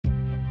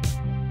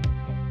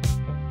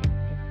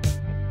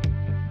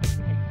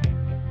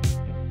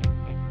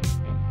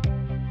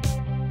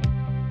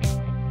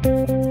Hey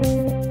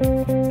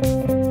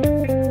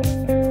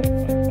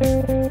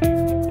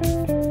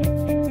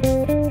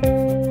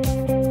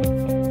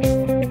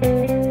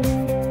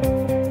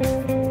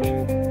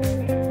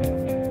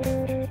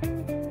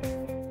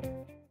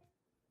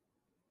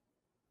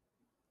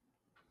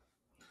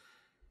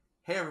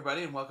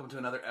everybody, and welcome to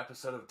another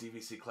episode of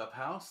DVC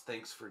Clubhouse.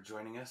 Thanks for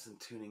joining us and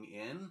tuning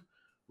in.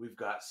 We've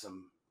got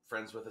some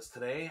friends with us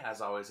today.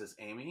 As always is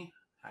Amy.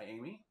 Hi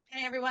Amy.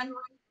 Hey everyone.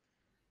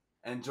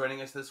 And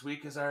joining us this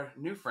week is our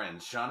new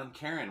friends, Sean and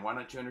Karyn. Why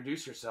don't you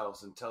introduce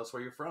yourselves and tell us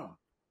where you're from?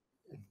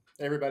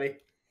 Hey everybody.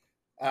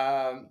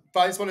 But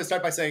I just want to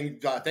start by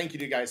saying thank you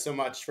to you guys so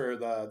much for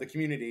the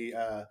community.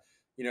 The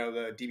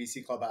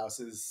DVC Clubhouse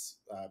has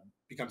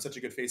become such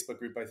a good Facebook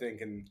group, I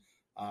think, and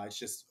it's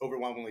just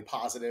overwhelmingly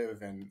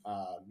positive and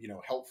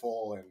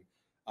helpful and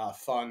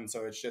fun.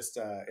 So it's just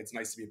it's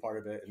nice to be a part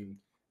of it and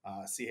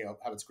see how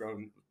it's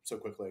grown so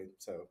quickly.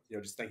 So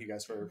just thank you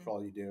guys for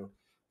all you do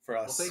for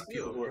us. Well, thank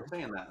you for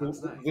saying that.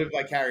 That's nice. Live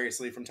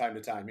vicariously from time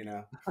to time,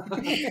 And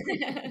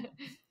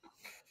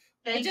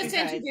just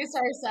to introduce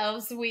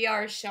ourselves, we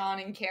are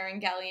Sean and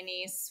Karyn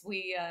Galianese.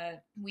 We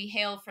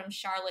hail from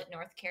Charlotte,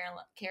 North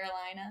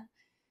Carolina.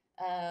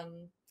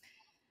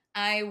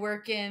 I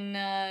work in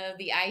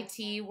the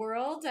IT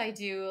world. I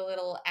do a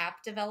little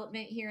app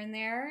development here and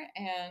there.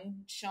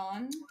 And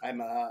Sean?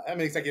 I'm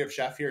an executive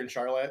chef here in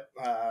Charlotte,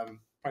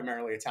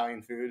 primarily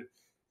Italian food.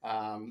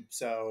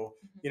 So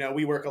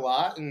we work a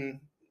lot and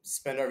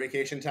spend our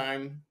vacation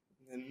time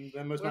in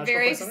the most. We're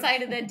very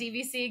excited that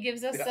DVC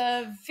gives us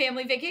a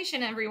family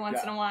vacation every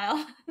once in a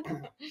while.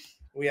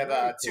 We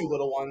have two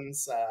little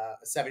ones, a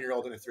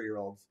 7-year-old and a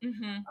 3-year-old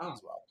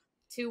as well.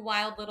 Two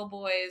wild little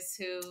boys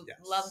who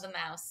love the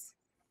mouse.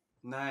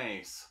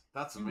 Nice.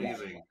 That's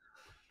amazing. Yeah.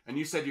 And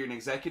you said you're an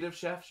executive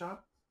chef, Sean?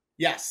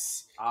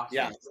 Yes.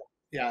 Awesome.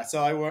 Yeah.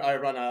 So I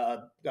run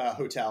a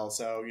hotel.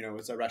 So,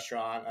 it's a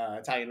restaurant,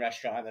 Italian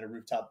restaurant, and a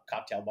rooftop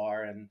cocktail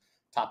bar and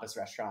tapas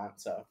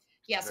restaurant. So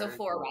so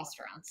 4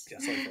 restaurants. Yeah,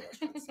 so 4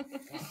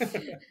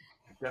 restaurants.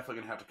 Definitely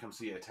going to have to come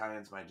see it.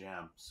 Italian's my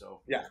jam.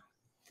 So yeah,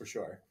 for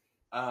sure.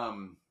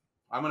 I'm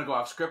going to go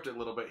off script a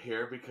little bit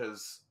here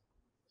because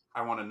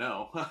I want to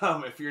know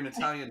if you're an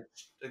Italian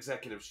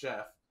executive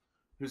chef,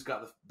 who's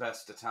got the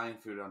best Italian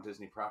food on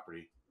Disney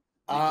property?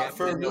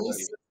 For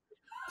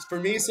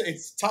me, so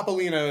it's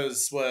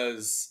Topolino's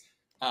was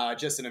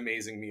just an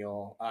amazing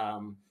meal.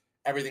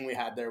 Everything we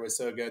had there was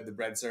so good. The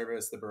bread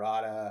service, the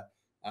burrata,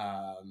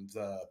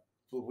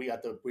 we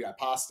got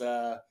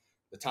pasta,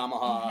 the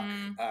tomahawk.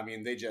 I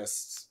mean,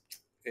 it's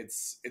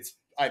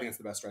I think it's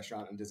the best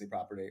restaurant on Disney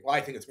property. Well,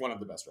 I think it's one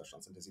of the best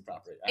restaurants on Disney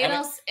property. I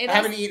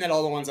haven't eaten at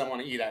all the ones I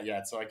want to eat at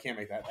yet, so I can't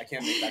make that call.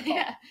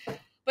 Yeah.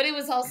 But it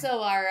was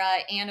also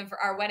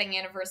our wedding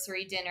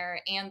anniversary dinner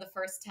and the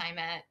first time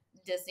at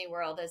Disney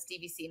World as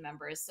DVC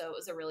members. So it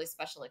was a really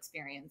special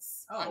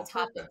experience on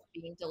top of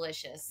being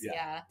delicious.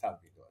 Yeah. Top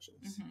of being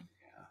delicious.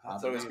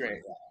 So it was great.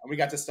 Yeah. And we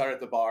got to start at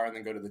the bar and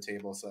then go to the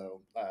table.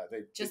 So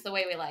the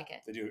way we like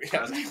it. They do.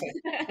 Yeah, exactly.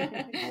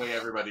 The way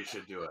everybody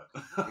should do it.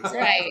 Exactly.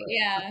 Right.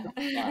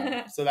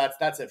 Yeah. So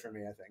that's it for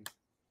me, I think.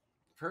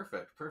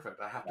 Perfect.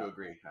 I have to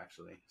agree,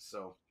 actually.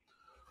 So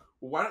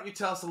why don't you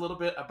tell us a little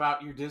bit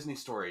about your Disney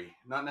story?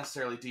 Not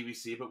necessarily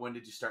DVC, but when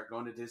did you start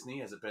going to Disney?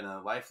 Has it been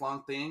a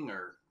lifelong thing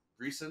or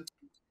recent?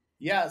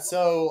 Yeah,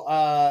 so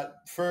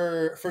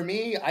for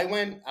me, I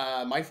went,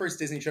 my first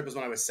Disney trip was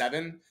when I was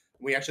 7.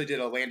 We actually did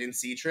a land and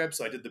sea trip.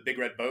 So I did the Big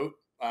Red Boat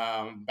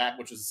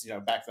which was,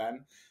 back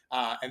then.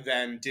 And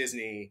then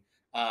Disney.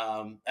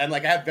 And I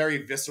have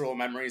very visceral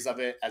memories of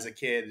it as a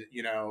kid,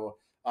 and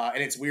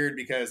it's weird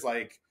because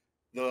I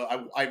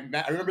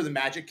remember the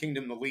Magic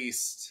Kingdom the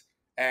least.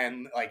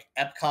 And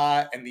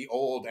Epcot and the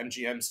old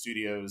MGM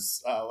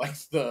studios,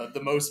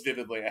 the most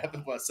vividly.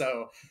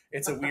 So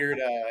it's a weird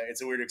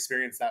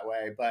experience that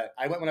way. But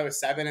I went when I was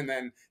 7, and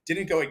then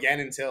didn't go again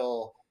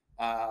until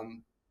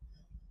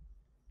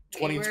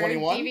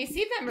 2021.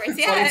 DVC members,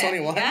 yeah.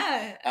 2021.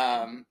 Yeah.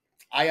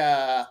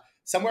 I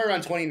somewhere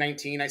around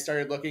 2019, I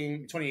started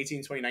looking. 2018,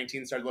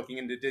 2019, started looking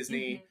into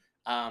Disney.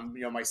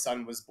 My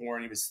son was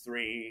born; he was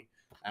 3.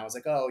 And I was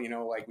like,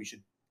 we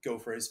should go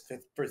for his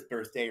 5th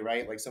birthday,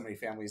 right? Like so many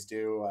families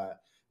do.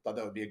 Thought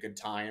that would be a good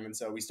time. And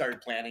so we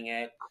started planning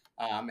it.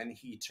 And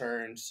he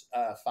turned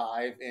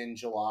 5 in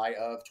July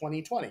of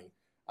 2020.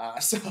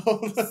 So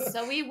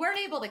we weren't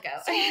able to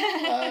go.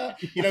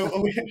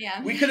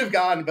 We could have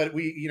gone, but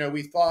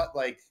we thought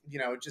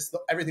just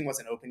everything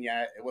wasn't open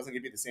yet. It wasn't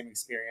going to be the same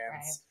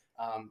experience.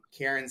 Right.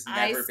 Karyn's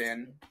never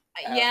been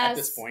at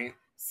this point.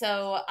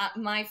 So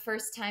my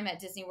first time at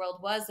Disney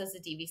World was as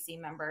a DVC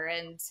member.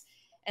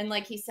 And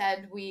like he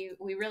said, we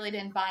really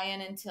didn't buy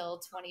in until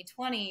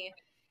 2020.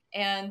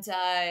 And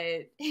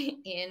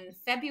in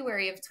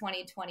February of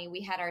 2020,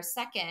 we had our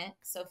second.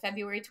 So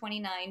February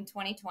 29,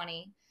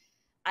 2020,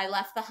 I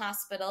left the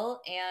hospital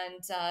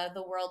and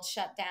the world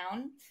shut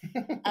down.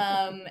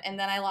 And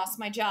then I lost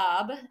my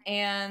job.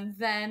 And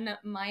then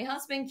my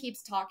husband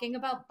keeps talking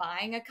about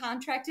buying a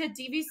contract at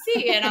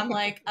DVC. And I'm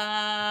like,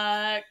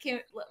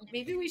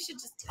 maybe we should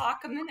just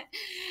talk a minute.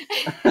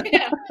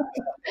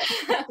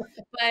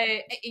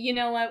 But you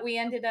know what? We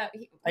ended up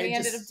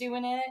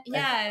doing it.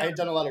 Yeah. I had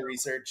done a lot of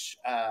research.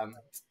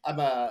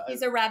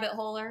 He's a rabbit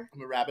holer.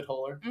 I'm a rabbit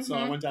holer. Mm-hmm. So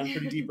I went down a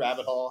pretty deep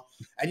rabbit hole.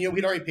 And,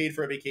 we'd already paid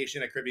for a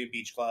vacation at Caribbean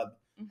Beach Club.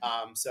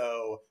 Mm-hmm.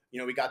 So,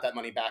 we got that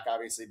money back,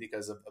 obviously,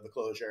 because of the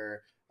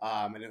closure.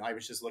 And then I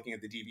was just looking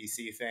at the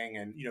DVC thing.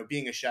 And,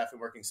 being a chef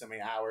and working so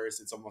many hours,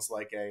 it's almost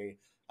like a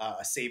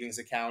savings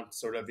account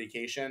sort of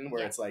vacation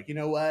where it's like, you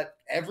know what?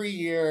 Every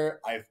year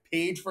I've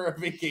paid for a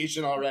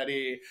vacation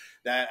already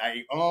that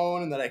I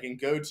own, that I can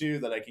go to,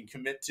 that I can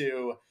commit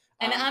to.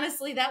 And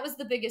honestly, that was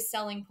the biggest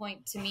selling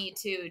point to me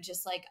too.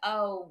 Just like,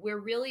 oh,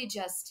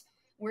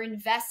 we're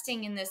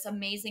investing in this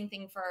amazing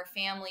thing for our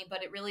family,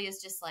 but it really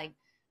is just like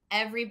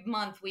every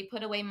month we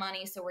put away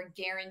money. So we're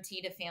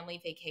guaranteed a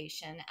family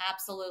vacation.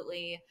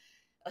 Absolutely.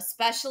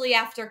 Especially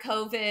after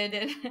COVID.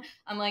 And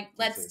I'm like,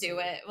 let's do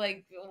it.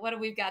 Like, what do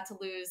we got to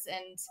lose?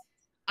 And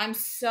I'm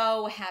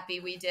so happy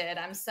we did.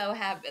 I'm so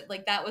happy.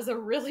 Like, that was a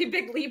really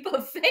big leap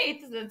of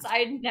faith since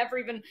I'd never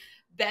even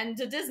been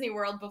to Disney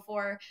World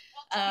before.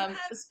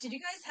 Did you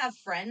guys have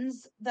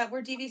friends that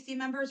were DVC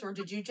members, or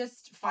did you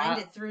just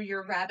find it through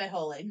your rabbit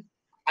holing?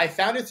 I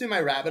found it through my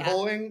rabbit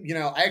holing.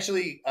 I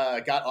actually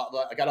got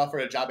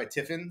offered a job at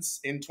Tiffin's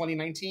in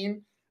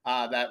 2019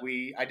 that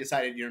I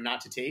decided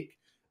not to take.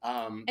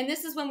 And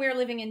this is when we were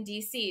living in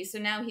DC. So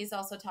now he's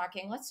also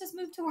talking, let's just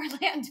move to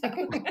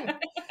Orlando.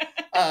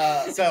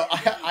 So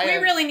we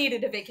really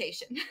needed a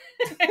vacation.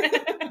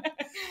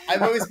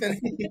 I've always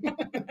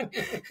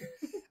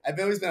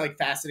been like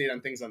fascinated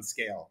on things on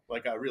scale,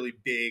 like a really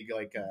big,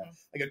 like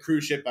a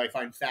cruise ship. I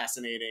find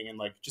fascinating, and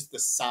like just the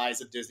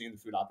size of Disney and the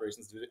food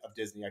operations of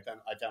Disney, I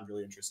found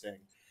really interesting.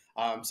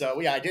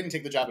 So yeah, I didn't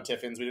take the job at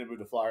Tiffin's. We didn't move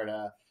to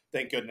Florida,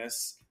 thank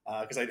goodness,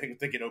 because I didn't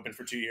think it opened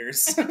for 2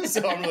 years.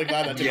 So I'm really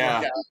glad that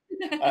didn't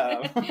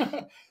work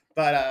out.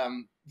 But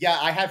yeah,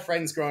 I had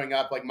friends growing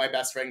up. Like my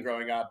best friend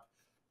growing up,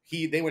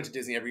 they went to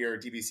Disney every year,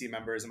 DVC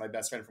members, and my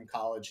best friend from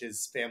college,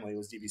 his family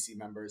was DVC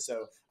members.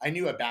 So I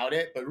knew about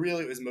it, but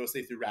really it was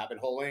mostly through rabbit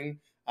holing,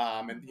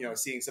 and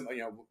seeing some,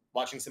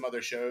 watching some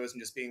other shows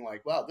and just being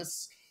like, wow,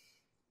 this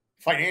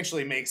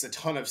financially makes a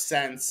ton of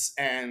sense,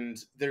 and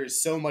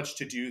there's so much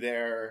to do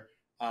there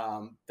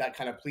that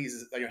kind of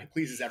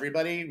pleases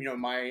everybody.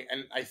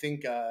 And I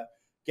think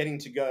getting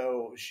to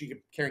go,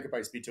 Karyn could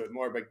probably speak to it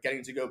more, but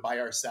getting to go by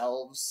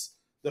ourselves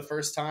the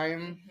first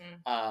time,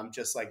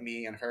 just like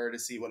me and her, to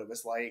see what it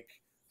was like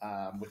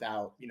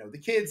without the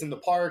kids in the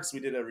parks.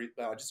 We did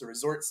just a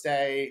resort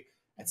stay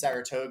at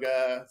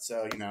Saratoga,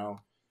 so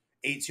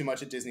ate too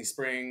much at Disney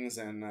Springs,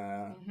 and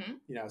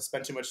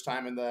spent too much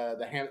time in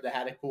the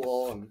haddock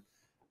pool, and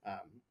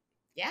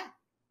yeah,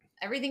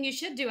 everything you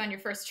should do on your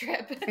first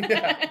trip.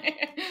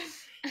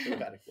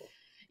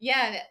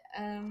 Yeah,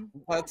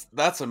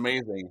 that's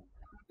amazing.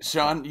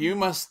 Sean, you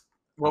must.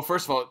 Well,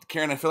 first of all,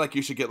 Karyn, I feel like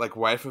you should get like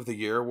Wife of the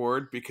Year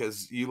award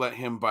because you let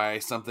him buy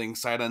something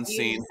sight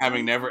unseen,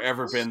 having never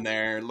ever been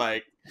there.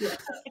 Like,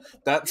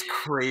 that's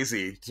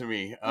crazy to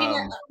me.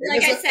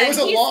 It was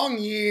a long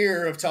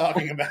year of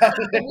talking about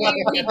it.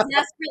 We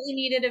desperately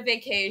needed a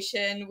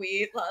vacation.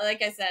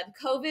 Like I said,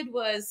 COVID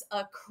was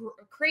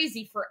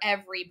crazy for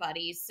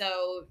everybody.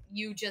 So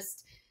you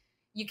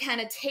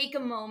kind of take a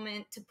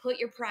moment to put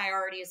your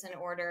priorities in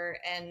order,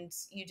 and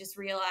you just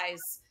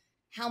realize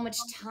how much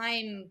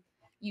time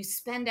you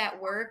spend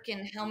at work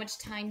and how much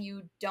time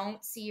you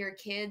don't see your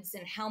kids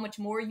and how much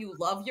more you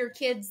love your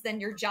kids than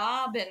your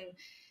job. And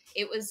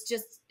it was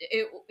just,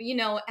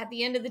 at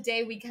the end of the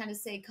day, we kind of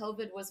say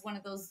COVID was one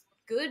of those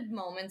good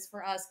moments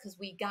for us because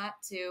we got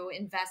to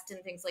invest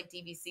in things like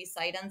DVC,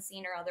 sight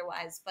unseen or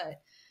otherwise. But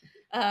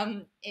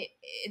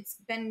it's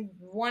been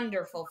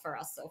wonderful for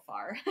us so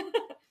far.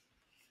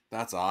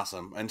 That's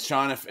awesome. And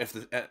Sean, if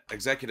the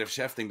executive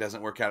chef thing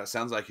doesn't work out, it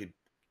sounds like you'd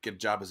get a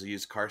job as a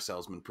used car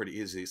salesman pretty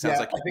easy. Sounds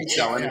like you can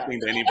sell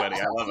anything to anybody.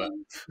 I love it.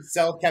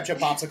 Sell ketchup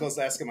popsicles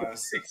to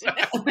Eskimos.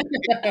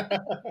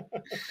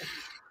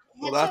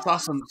 Well, that's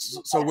awesome.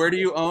 So where do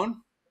you own?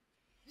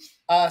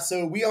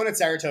 So we own at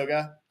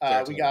Saratoga.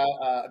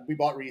 We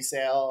bought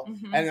resale.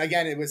 And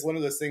again, it was one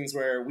of those things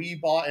where we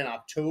bought in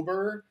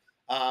October.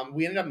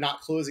 We ended up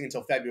not closing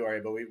until February,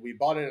 but we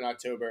bought it in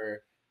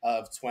October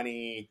of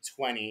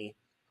 2020.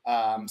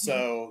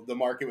 So the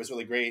market was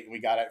really great, and we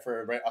got it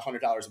for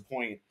 $100 a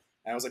point.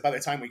 And I was like, by the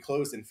time we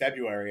closed in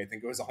February, I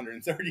think it was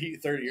 130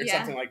 or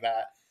something like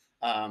that.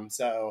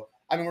 So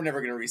I mean, we're never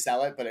going to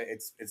resell it, but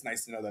it's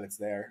nice to know that it's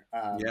there.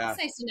 It's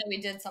nice to know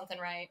we did something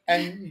right.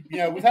 And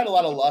we've had a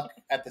lot of luck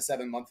at the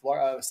 7-month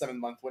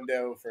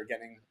window for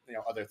getting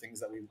other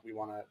things that we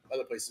want to,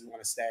 other places we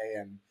want to stay.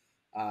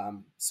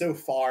 And so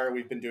far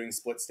we've been doing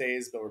split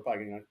stays, but we're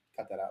probably going to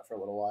cut that out for a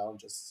little while and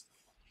just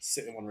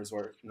sit in one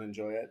resort and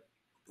enjoy it.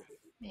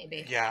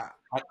 Maybe. Yeah.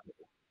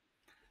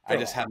 I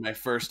just had my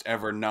first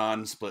ever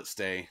non-split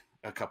stay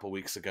a couple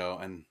weeks ago,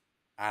 and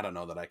I don't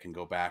know that I can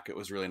go back. It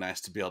was really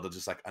nice to be able to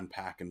just like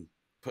unpack and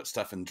put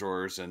stuff in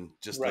drawers and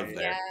just live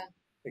there. Yeah.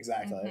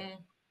 Exactly. Mm-hmm.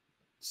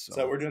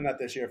 So we're doing that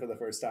this year for the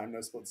first time.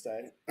 No split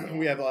stay.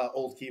 We have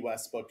Old Key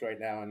West booked right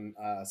now in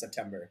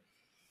September.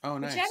 Oh,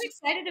 nice. Which I'm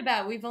excited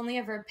about. We've only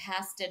ever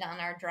passed it on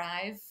our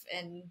drive,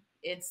 and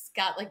it's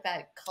got like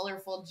that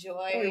colorful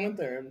joy. Oh, we went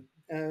there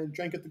and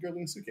drank at the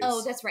Gurgling Suitcase.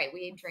 Oh, that's right.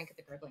 We drank at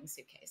the Gurgling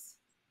Suitcase.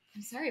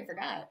 I'm sorry, I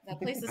forgot.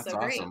 That place is so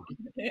great. Awesome.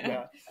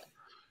 Yeah.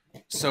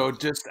 So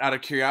just out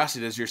of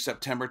curiosity, does your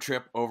September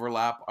trip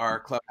overlap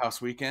our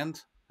Clubhouse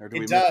weekend? Or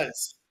do it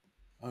does.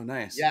 Oh,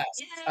 nice. Yes.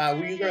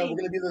 We're going to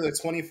be there the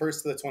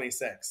 21st to the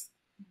 26th.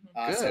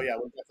 So yeah,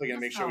 we're definitely going to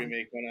make sure we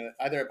make one of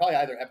either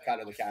Epcot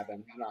or the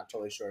cabin. I'm not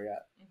totally sure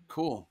yet.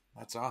 Cool.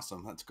 That's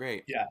awesome. That's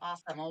great. Yeah.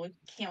 Awesome. Well, we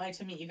can't wait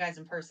to meet you guys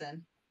in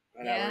person.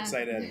 I know, we're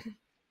excited.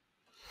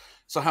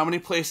 So how many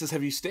places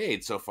have you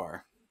stayed so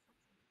far?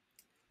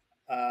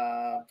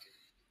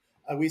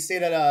 We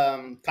stayed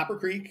at Copper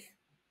Creek,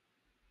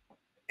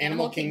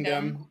 Animal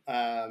Kingdom,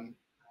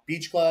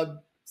 Beach Club,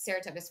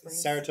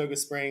 Saratoga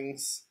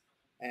Springs,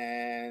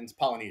 and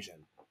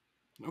Polynesian.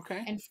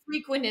 Okay. And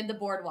frequented the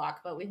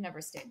boardwalk, but we've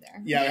never stayed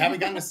there. Yeah, we haven't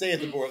gotten to stay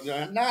at the board.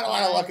 Not a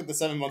lot of luck at the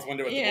 7-month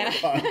window at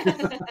the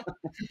boardwalk.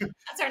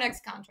 That's our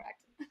next contract.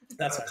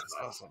 That's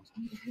awesome.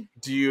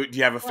 Do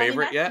you have a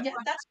favorite yet? Yeah,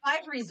 that's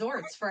 5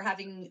 resorts for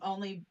having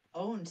only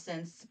owned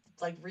since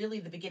like really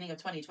the beginning of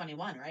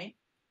 2021, right?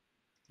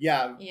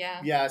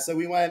 Yeah. So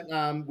we went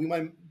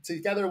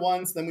together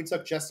once. Then we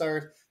took just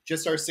our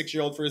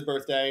 6-year-old for his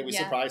birthday. We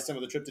surprised him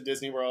with a trip to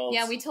Disney World.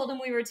 Yeah, we told him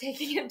we were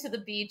taking him to the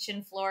beach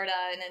in Florida,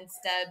 and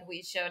instead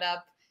we showed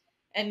up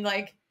and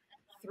like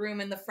threw him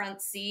in the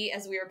front seat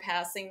as we were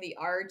passing the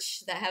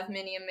arch that have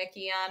Minnie and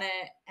Mickey on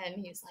it, and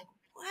he was like,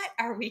 "What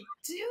are we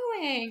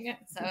doing?"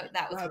 So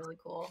that was really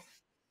cool.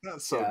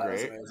 That's so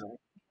great.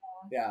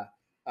 Yeah.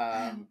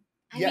 I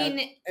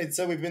mean, and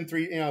so we've been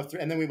three,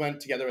 and then we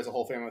went together as a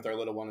whole family with our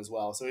little one as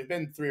well. So we've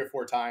been 3 or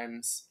 4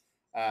 times.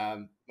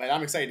 And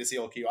I'm excited to see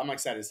Old Key. I'm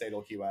excited to stay at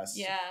Old Key West.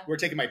 Yeah, we're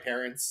taking my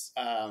parents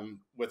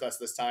with us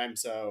this time,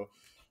 so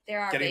they're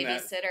our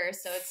babysitter.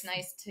 So it's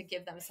nice to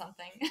give them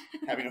something.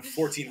 Having a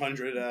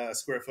 1,400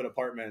 square foot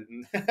apartment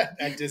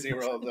at Disney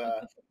World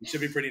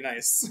should be pretty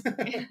nice.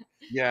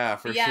 Yeah,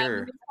 for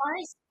sure. As far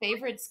as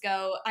favorites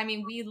go, I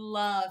mean, we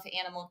love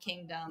Animal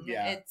Kingdom.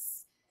 Yeah. It's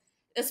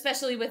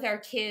especially with our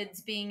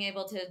kids being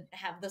able to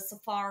have the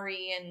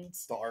safari and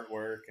the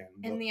artwork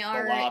and the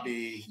art,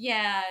 lobby.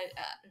 Yeah.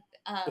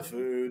 The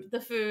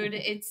food.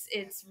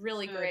 It's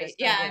really great.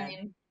 So I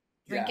mean,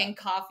 drinking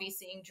coffee,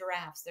 seeing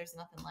giraffes, there's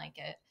nothing like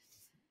it.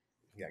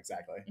 Yeah,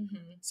 exactly. Mm-hmm.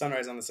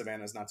 Sunrise on the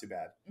Savannah is not too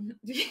bad.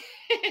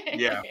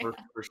 Yeah,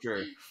 for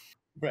sure.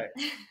 Right.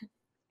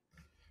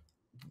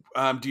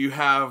 Do you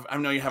have, I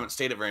know you haven't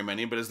stayed at very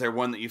many, but is there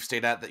one that you've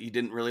stayed at that you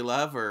didn't really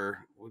love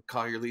or would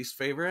call your least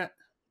favorite?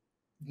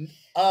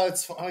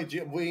 It's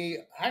funny. We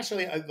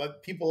actually,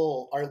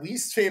 our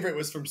least favorite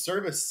was from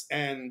service,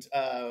 and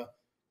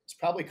it's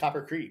probably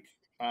Copper Creek,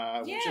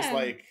 which is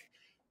like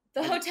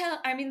the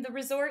hotel. I mean, the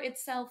resort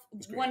itself,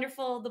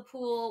 wonderful. The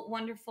pool,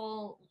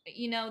 wonderful.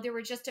 There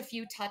were just a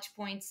few touch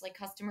points, like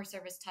customer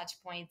service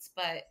touch points,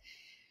 but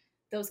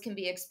those can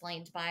be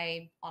explained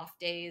by off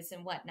days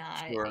and whatnot.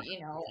 Sure.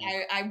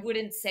 I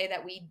wouldn't say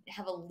that we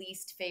have a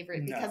least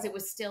favorite because it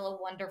was still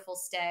a wonderful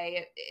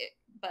stay,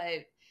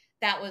 but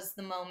that was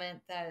the moment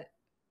that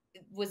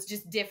was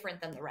just different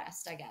than the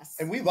rest, I guess.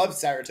 And we love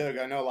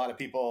Saratoga. I know a lot of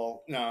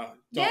people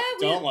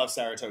don't love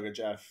Saratoga,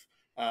 Jeff.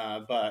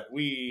 But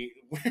we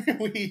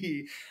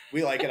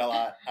like it a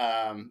lot.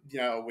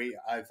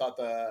 I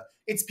thought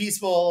it's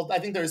peaceful. I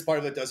think there's part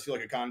of it does feel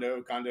like a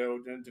condo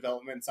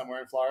development somewhere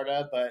in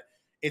Florida, but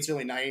it's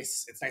really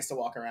nice. It's nice to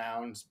walk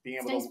around, being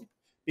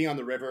on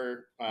the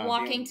river,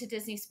 walking to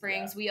Disney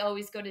Springs. Yeah. We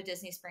always go to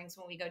Disney Springs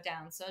when we go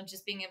down. So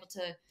just being able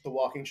to the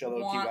walking trail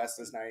of Key West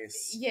is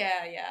nice.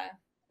 Yeah.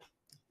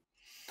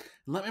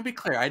 Let me be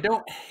clear. I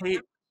don't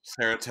hate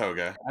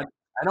Saratoga. I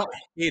don't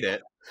hate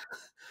it.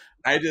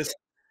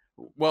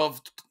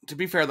 To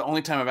be fair, the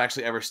only time I've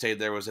actually ever stayed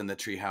there was in the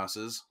tree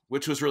houses,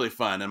 which was really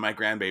fun, and my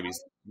grandbabies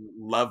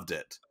loved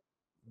it.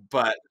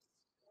 But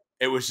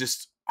it was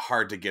just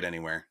hard to get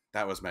anywhere.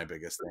 That was my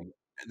biggest thing.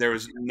 There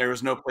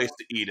was no place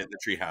to eat at the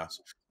treehouse.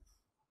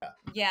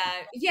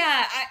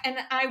 Yeah. And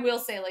I will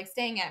say, like,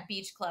 staying at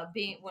Beach Club,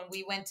 when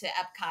we went to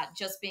Epcot,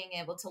 just being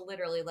able to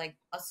literally like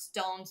a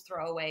stone's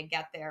throw away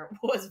get there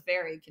was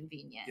very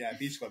convenient. Yeah,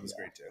 Beach Club is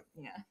great too.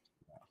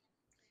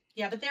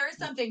 Yeah, but there is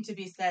something to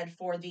be said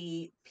for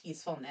the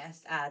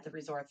peacefulness at the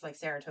resorts like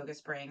Saratoga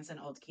Springs and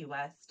Old Key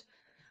West,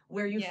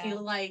 where you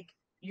feel like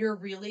you're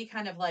really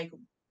kind of like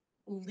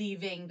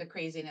leaving the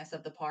craziness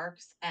of the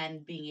parks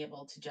and being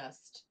able to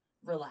just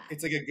relax.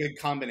 It's like a good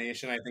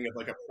combination, I think, of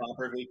like a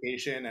proper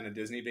vacation and a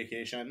Disney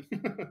vacation.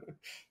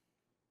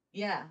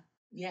 Yeah.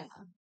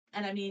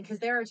 And I mean, because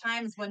there are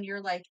times when you're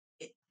like,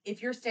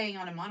 if you're staying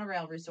on a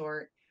monorail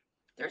resort,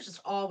 there's just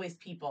always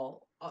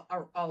people.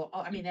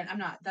 I mean,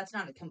 and that's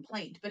not a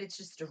complaint, but it's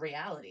just a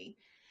reality.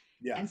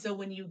 Yeah. And so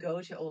when you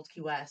go to Old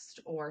Key West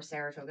or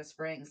Saratoga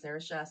Springs,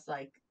 there's just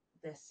like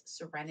this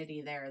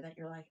serenity there that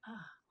you're like,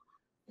 ah,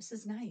 this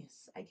is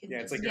nice. I can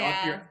it's just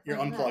like you're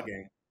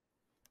unplugging.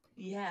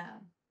 Yeah.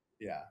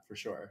 Yeah, for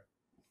sure.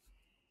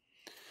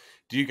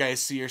 Do you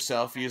guys see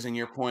yourself using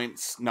your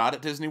points not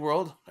at Disney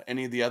World?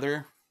 Any of the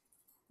other?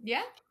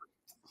 Yeah.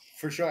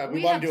 For sure.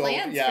 We want to do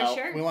plans, for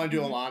sure. We want to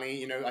do Aulani.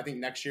 You know, I think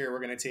next year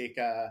we're going to take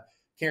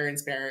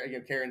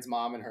Karen's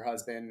mom and her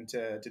husband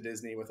to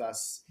Disney with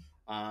us.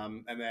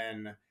 And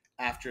then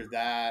after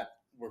that,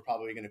 we're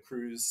probably going to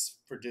cruise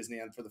for Disney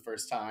for the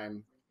first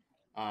time.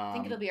 I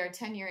think it'll be our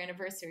 10-year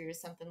anniversary or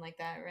something like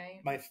that,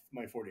 right? My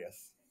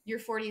 40th. Your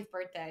 40th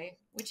birthday,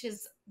 which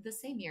is the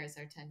same year as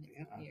our 10th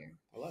year.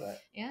 I love it.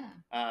 Yeah.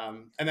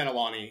 And then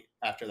Aulani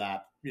after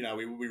that. You know,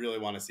 we really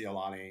want to see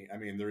Aulani. I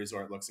mean, the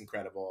resort looks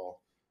incredible.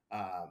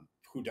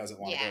 Who doesn't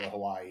want to go to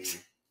Hawaii?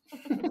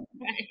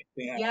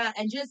 Yeah,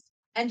 and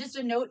just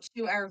a note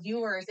to our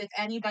viewers, if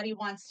anybody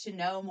wants to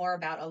know more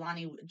about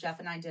Aulani, Jeff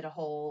and I did a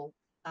whole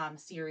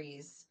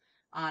series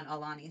on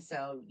Aulani,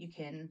 so you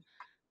can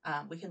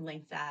we can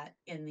link that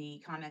in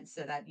the comments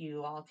so that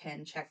you all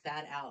can check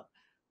that out,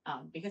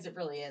 because it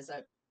really is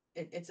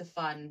it's a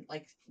fun,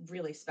 like,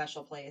 really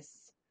special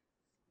place.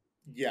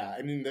 Yeah,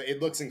 I mean, it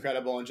looks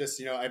incredible, and just,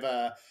 you know,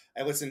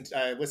 I listened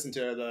to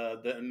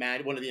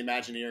one of the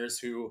Imagineers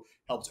who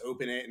helped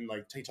open it, and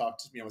like he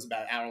talked, you know, it was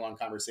about an hour-long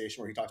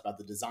conversation where he talked about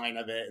the design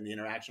of it and the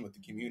interaction with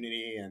the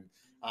community, and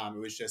it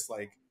was just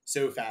like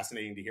so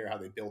fascinating to hear how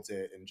they built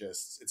it, and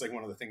just it's like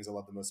one of the things I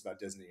love the most about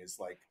Disney is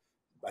like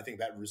I think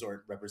that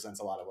resort represents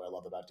a lot of what I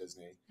love about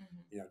Disney.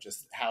 You know,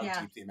 just how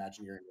deep the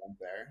Imagineering went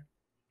there.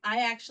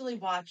 I actually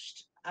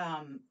watched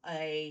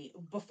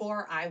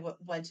before I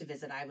went to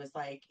visit, I was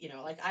like, you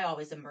know, like I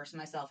always immerse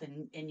myself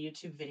in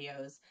YouTube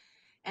videos,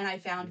 and I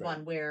found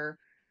one where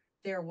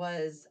there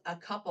was a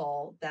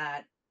couple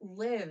that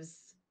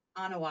lives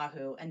on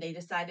Oahu, and they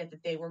decided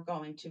that they were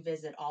going to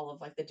visit all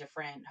of like the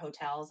different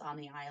hotels on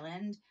the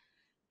island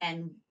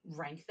and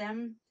rank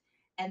them,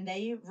 and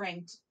they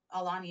ranked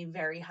Aulani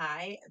very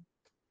high,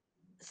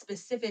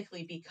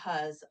 specifically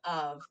because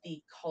of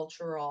the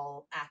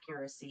cultural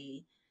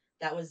accuracy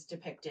that was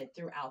depicted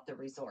throughout the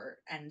resort.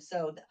 And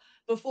so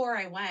before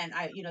I went,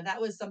 you know, that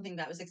was something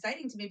that was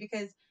exciting to me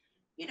because,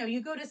 you know,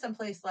 you go to some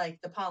place like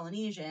the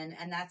Polynesian,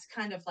 and that's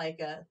kind of like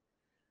a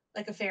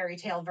fairy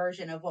tale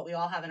version of what we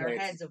all have in our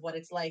heads of what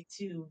it's like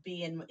to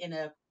be in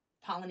a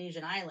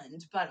Polynesian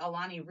island. But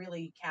Aulani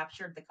really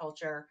captured the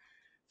culture,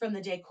 from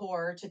the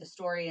decor to the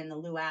story and the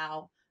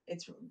luau.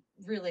 It's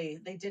really,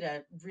 they did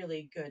a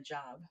really good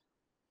job.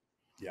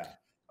 Yeah.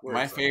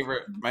 My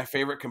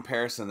favorite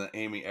comparison that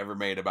Amy ever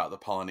made about the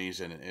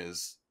Polynesian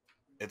is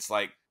it's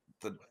like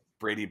the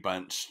Brady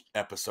Bunch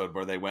episode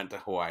where they went to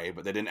Hawaii,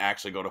 but they didn't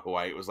actually go to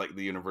Hawaii. It was like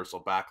the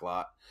Universal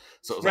backlot.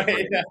 So it was like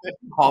the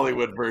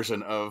Hollywood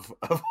version of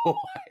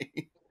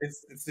Hawaii.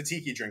 It's the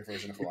tiki drink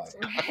version of Hawaii.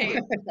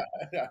 Right.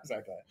 Yeah,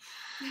 exactly.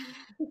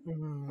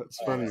 That's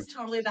funny. It's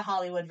totally the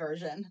Hollywood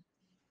version.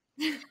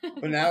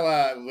 But now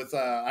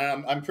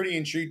I'm pretty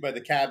intrigued by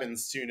the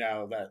cabins too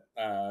now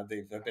that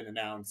they've been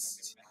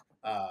announced.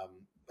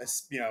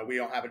 You know, we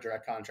don't have a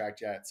direct contract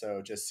yet,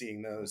 so just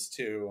seeing those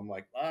two, I'm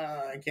like,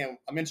 I'm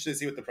interested to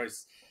see what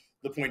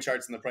the point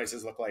charts and the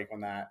prices look like when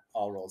that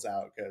all rolls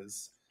out,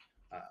 because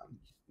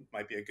it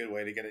might be a good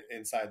way to get it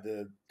inside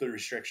the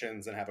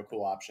restrictions and have a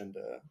cool option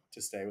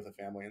to stay with a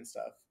family and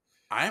stuff.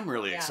 I'm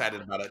really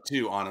excited about it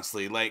too,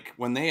 honestly. Like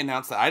when they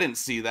announced that, I didn't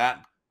see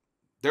that.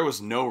 There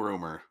was no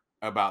rumor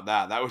about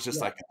that. That was just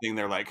like a thing.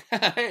 They're like,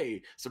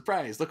 hey,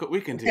 surprise, look what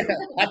we can do.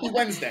 Happy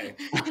Wednesday.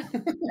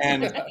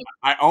 And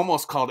I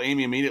almost called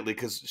Amy immediately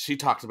because she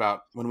talked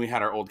about when we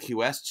had our old Key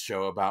West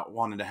show about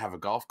wanting to have a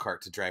golf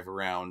cart to drive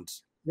around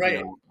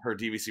her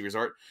DVC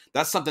resort.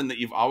 That's something that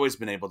you've always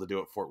been able to do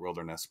at Fort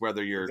Wilderness,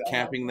 whether you're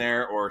camping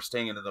there or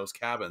staying into those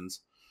cabins.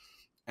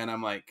 And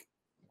I'm like,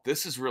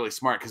 this is really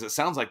smart because it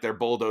sounds like they're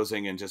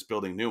bulldozing and just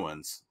building new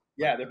ones.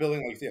 Yeah, they're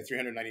building like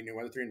 390 new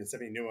ones,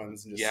 370 new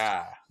ones. And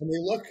and they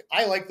look.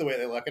 I like the way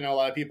they look. I know a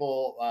lot of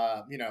people.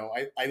 You know,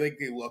 I think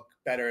they look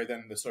better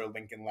than the sort of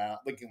Lincoln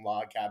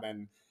log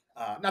cabin.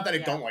 Not that I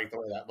don't like the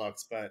way that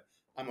looks, but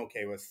I'm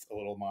okay with a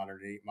little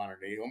modernity.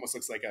 It almost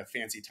looks like a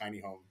fancy tiny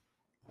home.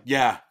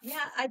 Yeah.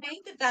 I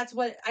think that's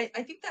what I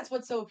think that's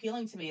what's so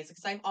appealing to me, is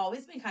because I've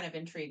always been kind of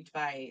intrigued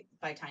by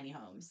tiny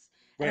homes.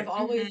 And I've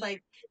always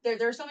like there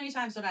are so many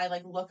times when I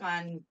like look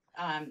on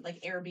like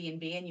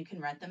Airbnb and you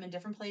can rent them in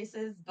different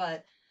places,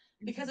 but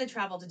because I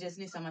travel to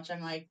Disney so much,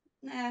 I'm like,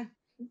 nah,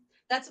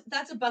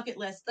 that's a bucket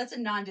list. That's a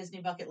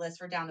non-Disney bucket list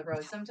for down the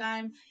road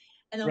sometime.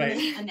 And then when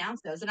they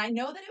announced those, and I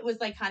know that it was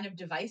like kind of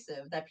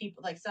divisive, that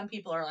people, like some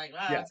people are like,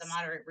 oh, it's a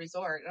moderate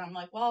resort. And I'm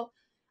like, well,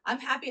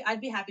 I'd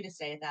be happy to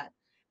stay at that,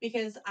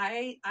 because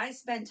I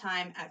spent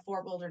time at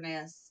Fort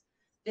Wilderness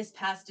this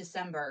past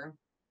December.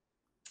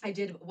 I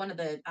did one of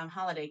the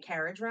holiday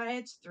carriage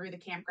rides through the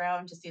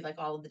campground to see like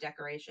all of the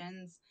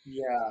decorations.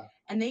 Yeah.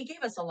 And they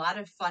gave us a lot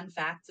of fun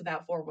facts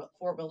about Fort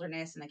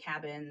Wilderness and the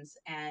cabins.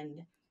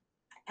 And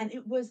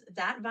it was,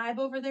 that vibe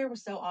over there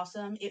was so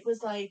awesome. It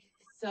was like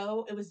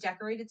it was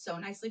decorated so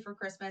nicely for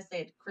Christmas. They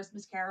had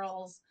Christmas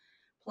carols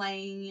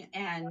playing,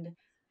 and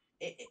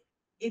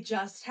it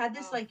just had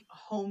this like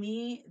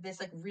homey, this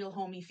like real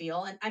homey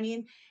feel. And I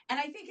mean, and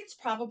I think it's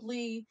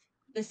probably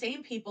the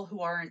same people who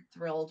aren't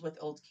thrilled with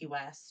Old Key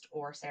West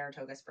or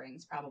Saratoga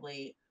Springs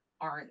probably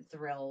aren't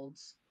thrilled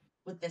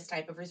with this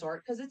type of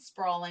resort, because it's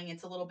sprawling.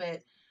 It's a little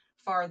bit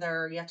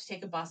farther. You have to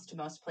take a bus to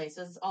most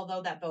places,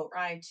 although that boat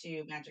ride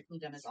to Magic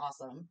Kingdom is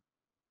awesome.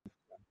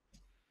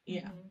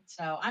 Yeah.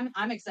 So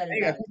I'm excited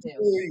about it too.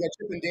 You got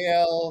Chip and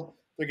Dale.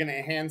 They're going to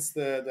enhance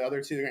the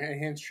other two. They're going to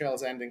enhance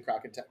Trails End and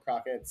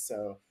Crockett.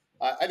 So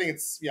I think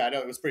it's, I know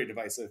it was pretty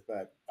divisive,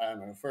 but I don't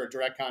know, for a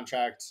direct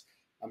contract,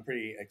 I'm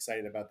pretty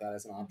excited about that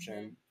as an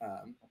option.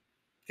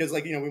 Because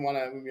like, we want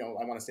to,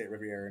 I want to stay at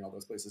Riviera and all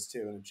those places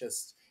too. And it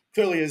just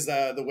clearly is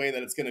the way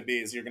that it's going to be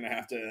is you're going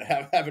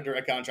to have a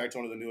direct contract to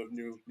one of the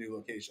new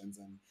locations.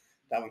 And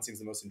that one seems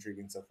the most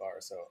intriguing so far.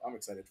 So I'm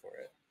excited for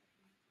it.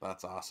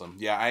 That's awesome.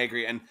 Yeah, I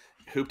agree. And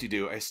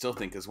Hoop-Dee-Doo, I still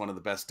think is one of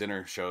the best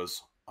dinner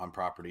shows on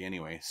property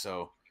anyway.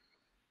 So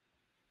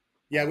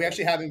yeah, we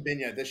actually haven't been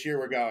yet. This year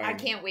we're going. I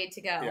can't wait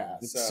to go. Yeah,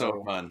 it's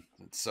so fun.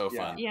 It's so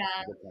fun. Yeah.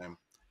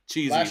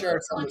 Cheesy. Last year our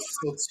son was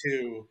still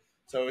 2,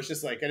 so it's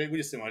just like we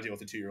just didn't want to deal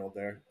with a 2-year-old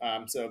there.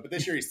 But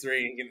this year he's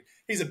 3. And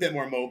he's a bit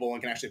more mobile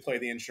and can actually play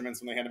the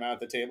instruments when they hand him out at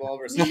the table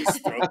versus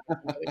just throw.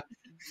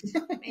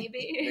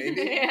 Maybe.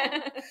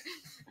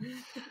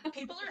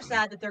 People are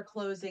sad that they're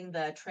closing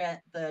the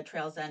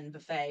Trails End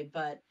buffet,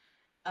 but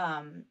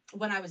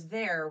when I was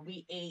there,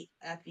 we ate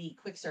at the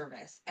quick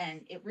service,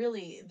 and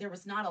there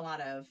was not a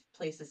lot of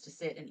places to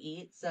sit and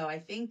eat. So I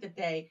think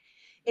that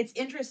it's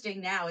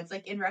interesting now. It's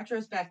like in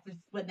retrospect,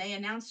 when they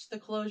announced the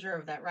closure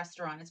of that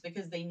restaurant, it's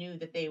because they knew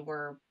that they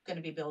were going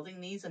to be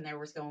building these and there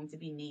was going to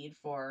be need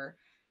for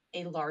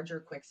a larger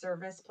quick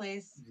service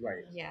place.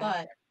 Right. Yeah.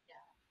 But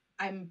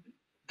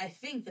I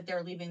think that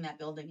they're leaving that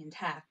building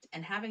intact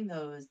and having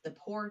the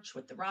porch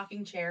with the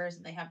rocking chairs,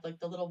 and they have like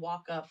the little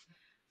walk up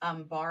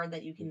bar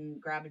that you can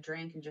grab a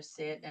drink and just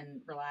sit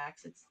and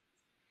relax.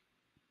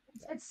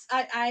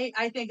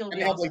 I think it'll be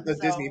they have awesome. Like the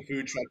Disney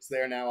food trucks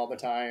there now all the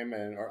time,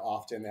 or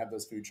often they have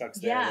those food trucks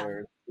there. Yeah.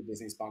 They're the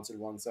Disney sponsored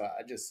ones. So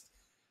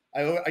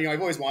I've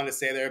always wanted to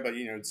stay there, but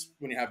it's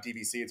when you have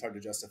DVC, it's hard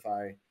to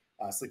justify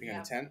sleeping in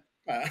a tent.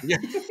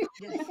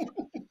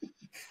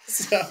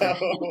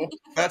 So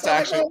that's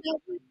actually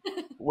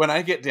when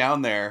I get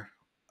down there,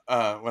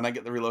 when I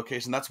get the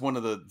relocation, that's one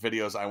of the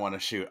videos I want to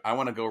shoot. I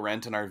want to go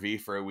rent an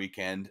RV for a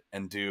weekend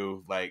and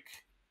do like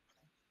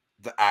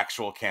the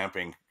actual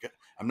camping.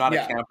 I'm not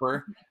a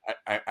camper.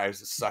 I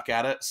suck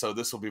at it. So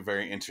this will be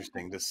very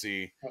interesting to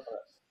see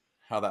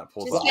how that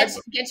pulls off.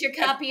 Get your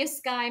copy of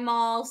Sky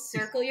Mall,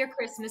 circle your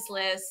Christmas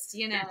list, set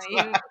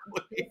you up.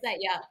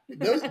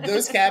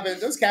 Those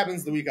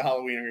cabins the week of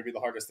Halloween are going to be the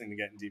hardest thing to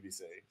get in DVC.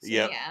 So.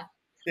 Yeah.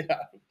 Yeah.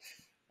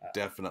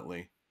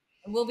 Definitely.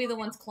 We'll be the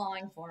ones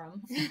clawing for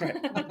them.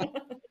 Right.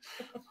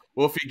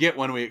 Well, if you get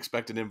one, we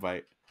expect an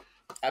invite.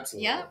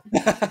 Absolutely. Yep.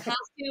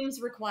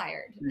 Costumes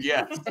required.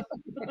 Yes.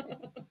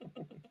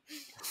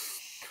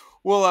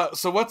 Well,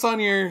 so what's on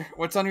your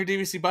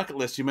DVC bucket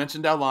list? You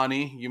mentioned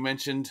Aulani. You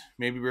mentioned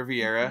maybe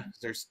Riviera.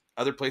 There's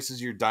other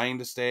places you're dying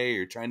to stay.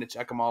 You're trying to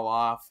check them all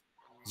off.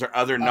 Is there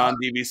other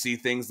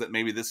non-DVC things that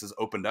maybe this has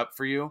opened up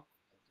for you?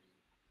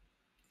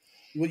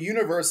 Well,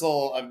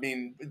 Universal, I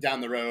mean,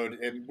 down the road,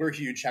 we're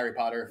huge Harry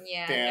Potter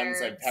fans.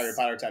 Nerds. Like Harry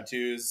Potter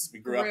tattoos. We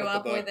grew up with the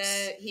books. With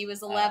it. He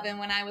was 11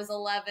 when I was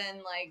 11.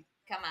 Like,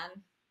 come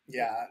on.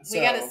 Yeah. We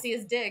got to see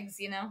his digs,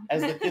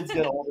 As the kids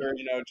get older,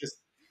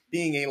 just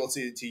being able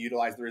to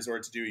utilize the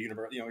resort to do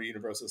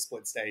Universal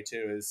split stay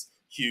too is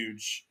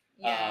huge.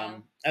 Yeah.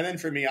 And then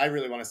for me, I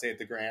really want to stay at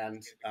the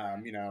Grand.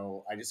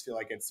 I just feel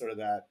like it's sort of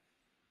that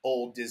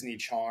old Disney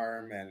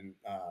charm, and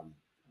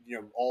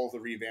all of the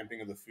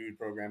revamping of the food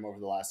program over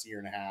the last 1.5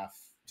 years,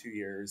 2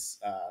 years.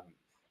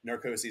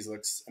 Narcosis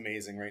looks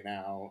amazing right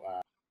now.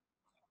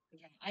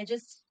 I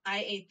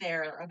ate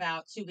there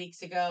about 2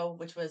 weeks ago,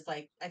 which was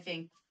like, I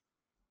think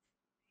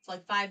it's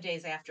like 5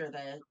 days after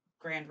the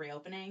grand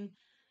reopening,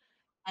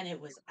 and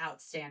it was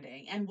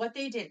outstanding. And what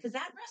they did, because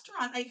that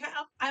restaurant,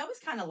 I always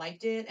kind of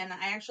liked it. And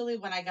I actually,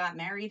 when I got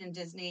married in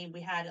Disney,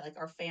 we had like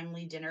our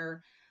family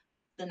dinner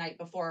the night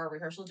before our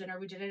rehearsal dinner.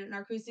 We did it at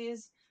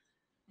Narcosis.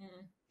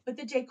 But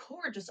the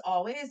decor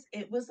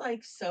it was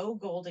like so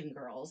Golden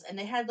Girls, and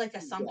they had like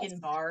a sunken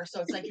bar.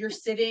 So it's like you're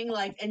sitting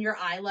like and your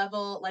eye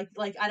level,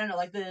 like I don't know,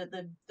 like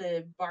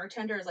the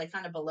bartender is like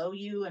kind of below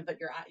you, but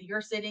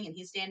you're sitting and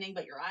he's standing,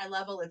 but your eye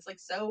level, it's like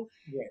so.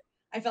 Yeah.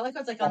 I felt like I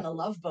was like on the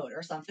Love Boat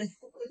or something.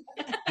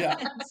 Yeah.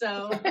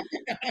 So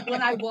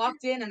when I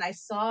walked in and I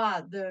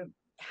saw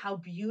how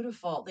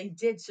beautiful, they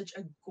did such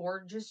a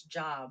gorgeous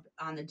job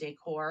on the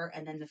decor,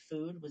 and then the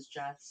food was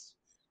just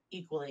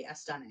equally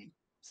as stunning.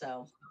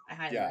 So I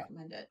highly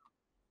recommend it.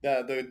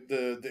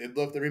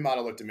 The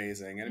remodel looked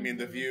amazing, and I mean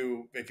the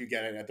view, if you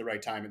get it at the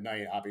right time at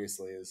night,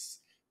 obviously is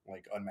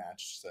like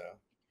unmatched. So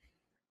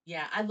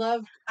yeah, I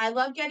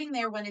love getting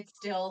there when it's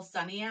still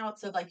sunny out,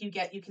 so like you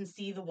can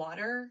see the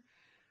water,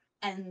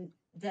 and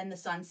then the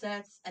sun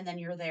sets, and then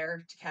you're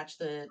there to catch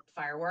the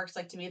fireworks.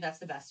 Like, to me, that's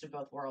the best of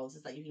both worlds,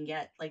 is that you can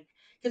get, like,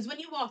 because when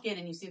you walk in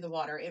and you see the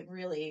water, it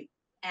really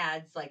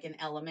adds like an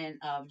element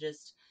of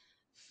just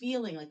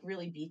feeling like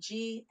really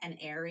beachy and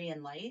airy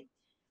and light.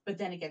 But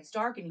then it gets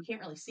dark and you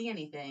can't really see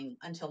anything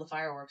until the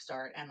fireworks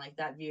start, and like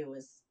that view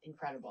is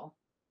incredible.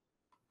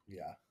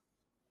 Yeah.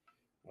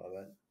 Well,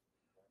 that,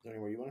 is there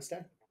anywhere you want to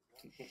stay?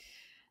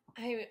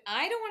 I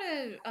don't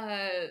want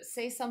to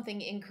say something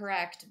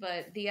incorrect,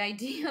 but the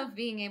idea of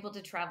being able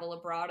to travel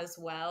abroad as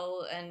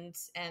well, and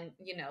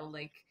you know,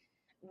 like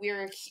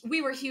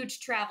we were huge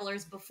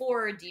travelers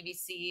before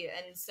DVC,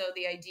 and so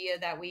the idea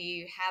that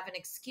we have an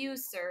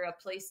excuse or a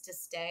place to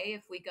stay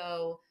if we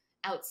go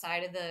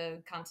outside of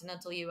the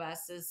continental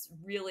US is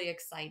really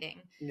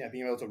exciting. Yeah,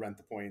 being able to rent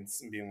the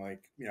points and being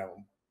like, you know,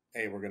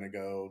 hey, we're gonna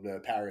go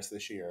to Paris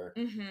this year.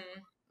 Mm-hmm.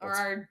 Or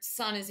our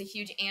son is a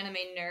huge anime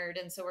nerd,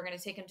 and so we're going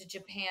to take him to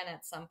Japan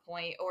at some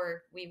point,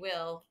 or we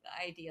will,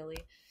 ideally.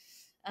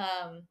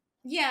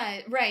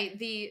 Yeah, right.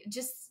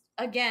 Just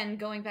again,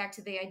 going back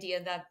to the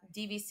idea that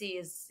DVC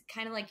is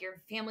kind of like your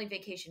family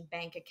vacation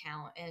bank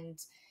account, and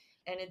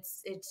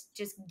it's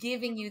just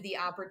giving you the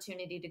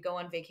opportunity to go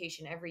on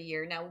vacation every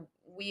year. Now,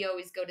 we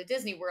always go to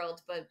Disney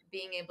World, but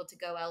being able to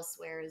go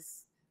elsewhere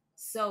is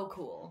so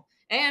cool.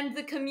 And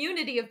the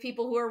community of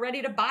people who are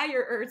ready to buy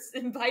your Earths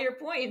and buy your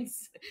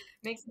points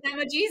makes it that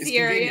much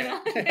easier, you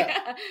know?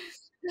 Yeah.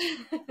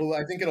 Well,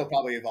 I think it'll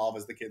probably evolve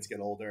as the kids get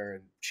older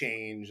and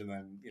change, and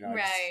then, you know.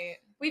 Right.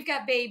 We've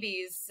got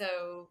babies,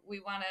 so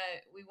we wanna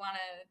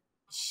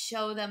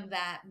show them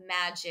that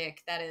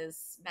magic that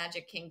is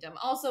Magic Kingdom.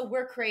 Also,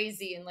 we're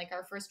crazy, and like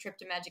our first trip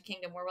to Magic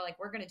Kingdom, where we're like,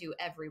 we're gonna do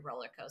every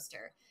roller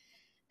coaster.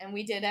 And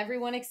we did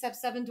everyone except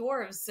Seven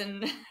Dwarfs,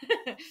 and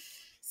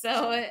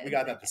so we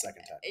got that the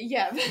second time.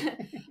 Yeah,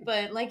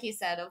 but like you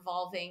said,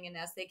 evolving, and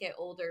as they get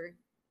older,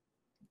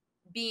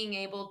 being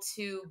able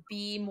to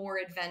be more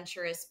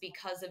adventurous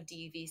because of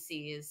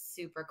DVC is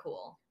super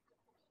cool.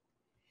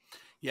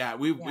 Yeah,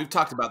 we've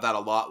talked about that a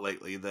lot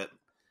lately. That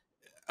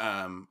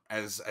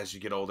as you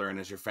get older and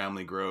as your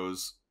family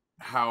grows,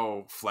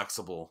 how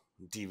flexible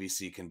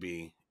DVC can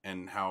be,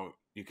 and how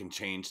you can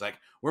change. Like,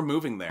 we're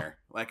moving there.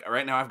 Like,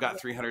 right now I've got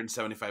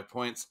 375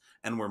 points,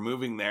 and we're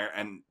moving there,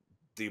 and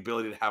the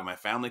ability to have my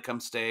family come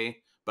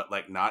stay, but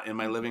like not in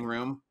my living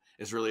room,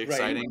 is really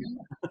exciting.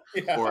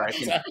 Right. Yeah, or I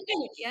can,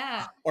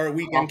 yeah. Or a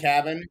weekend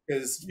cabin,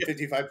 because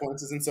 55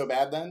 points isn't so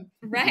bad then.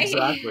 Right.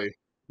 Exactly.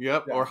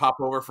 Yep. Yeah. Or hop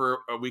over for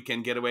a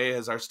weekend getaway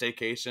as our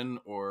staycation,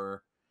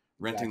 or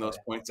renting those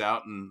points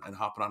out and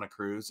hopping on a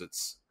cruise.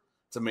 It's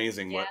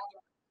amazing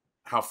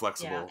how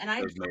flexible and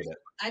they've made it.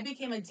 I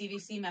became a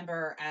DVC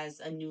member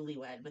as a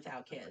newlywed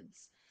without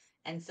kids.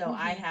 And so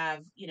I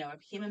have, you know, I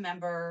became a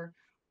member,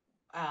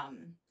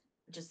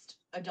 just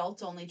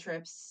adults only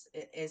trips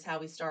is how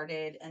we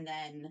started. And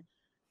then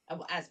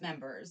as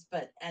members,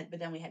 but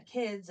then we had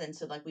kids. And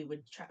so like we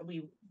would,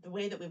 the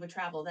way that we would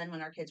travel then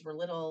when our kids were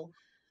little,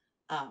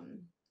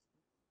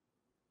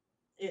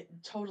 it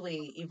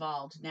totally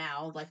evolved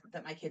now, like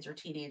that my kids are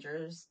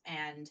teenagers.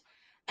 And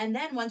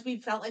then once we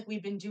felt like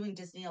we've been doing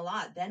Disney a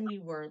lot, then we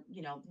were,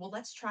 you know, well,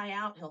 let's try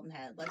out Hilton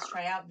Head. Let's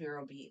try out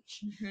Vero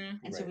Beach.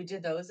 And so we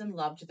did those and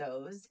loved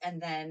those.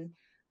 And then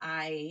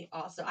I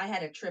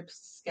had a trip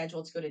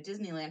scheduled to go to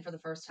Disneyland for the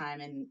first time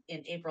in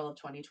April of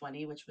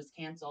 2020, which was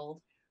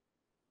canceled,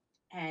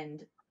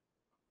 and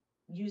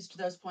used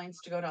those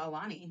points to go to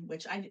Aulani,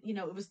 which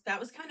that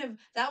was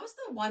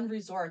the one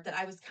resort that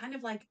I was kind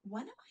of like,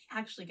 when am I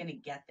actually going to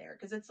get there?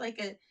 Because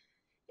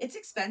it's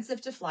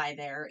expensive to fly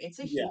there. It's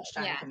a huge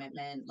time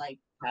commitment, like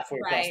halfway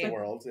across the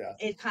world. Yeah.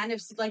 It kind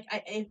of like,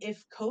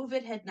 if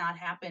COVID had not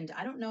happened,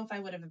 I don't know if I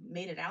would have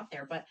made it out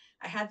there, but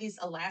I had these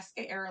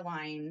Alaska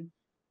airline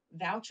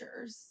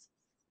vouchers,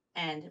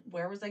 and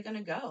where was I going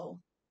to go?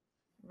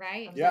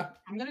 Right.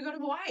 I'm going to go to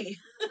Hawaii.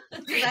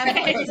 So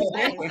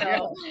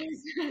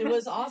it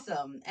was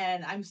awesome.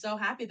 And I'm so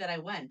happy that I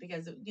went,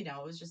 because, you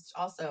know, it was just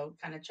also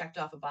kind of checked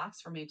off a box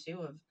for me too,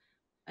 of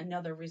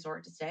another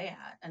resort to stay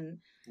at. And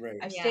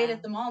I've stayed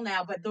at them all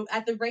now, but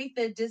at the rate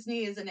that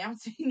Disney is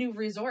announcing new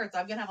resorts,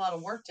 I'm going to have a lot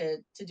of work to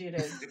do to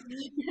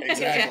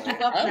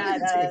keep up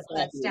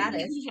that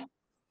status.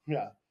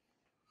 Yeah.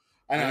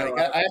 I know.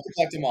 I have to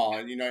collect them all,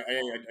 and you know,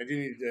 I do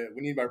need to.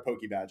 We need our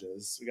Poke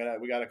badges. We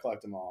gotta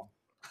collect them all.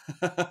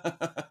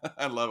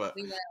 I love it.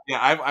 Yeah,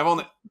 I've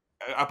only,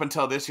 up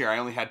until this year, I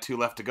only had 2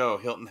 left to go: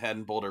 Hilton Head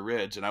and Boulder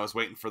Ridge, and I was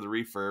waiting for the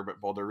refurb at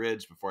Boulder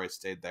Ridge before I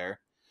stayed there.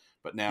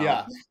 But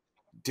now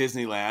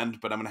Disneyland,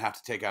 but I'm gonna have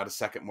to take out a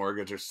second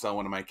mortgage or sell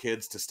one of my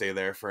kids to stay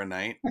there for a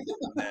night.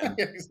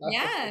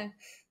 Yeah.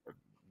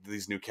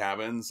 These new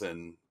cabins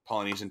and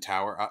Polynesian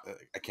Tower,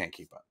 I can't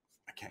keep up.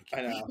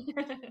 I know.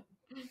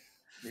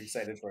 I'm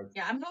excited for it.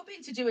 Yeah, I'm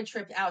hoping to do a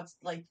trip out,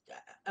 like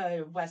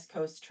a West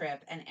Coast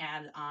trip, and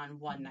add on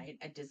one night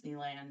at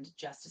Disneyland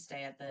just to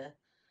stay at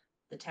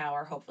the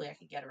tower. Hopefully I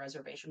could get a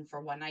reservation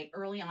for one night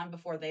early on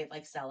before they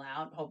like sell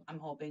out. I'm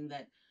hoping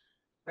that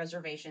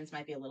reservations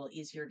might be a little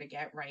easier to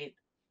get right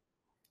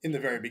in the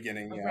very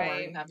beginning. Yeah,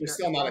 right. There's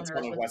still not a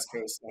ton of West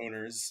Coast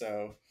owners,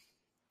 so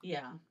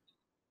yeah.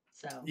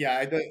 So yeah,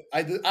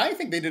 I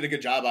think they did a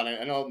good job on it.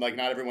 I know like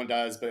not everyone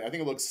does, but I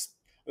think it looks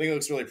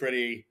really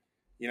pretty.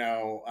 You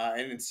know,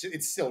 and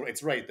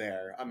it's right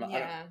there.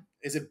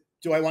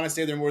 Do I want to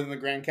stay there more than the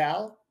Grand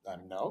Cal?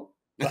 No,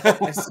 but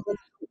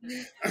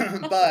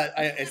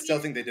I still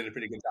think they did a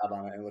pretty good job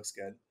on it. It looks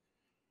good.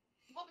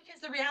 Well,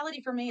 because the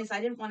reality for me is I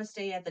didn't want to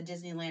stay at the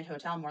Disneyland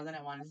Hotel more than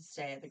I wanted to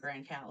stay at the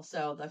Grand Cal.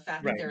 So the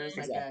fact that there is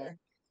like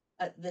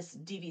this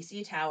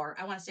DVC tower,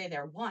 I want to stay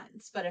there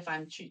once. But if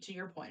I'm to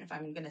your point, if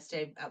I'm going to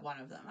stay at one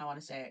of them, I want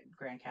to stay at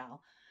Grand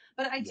Cal.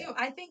 But I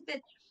think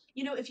that,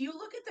 you know, if you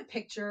look at the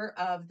picture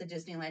of the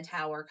Disneyland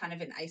Tower kind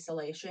of in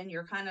isolation,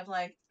 you're kind of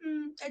like,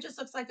 it just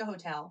looks like a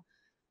hotel.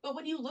 But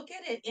when you look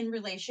at it in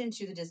relation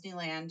to the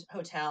Disneyland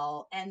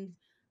Hotel and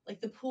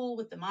like the pool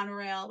with the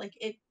monorail, like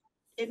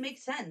it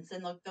makes sense,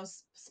 and look,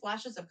 those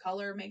splashes of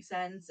color make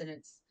sense, and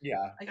it's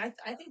like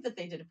I think that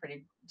they did a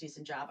pretty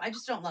decent job. I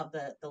just don't love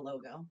the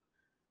logo.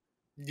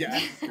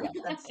 Yeah,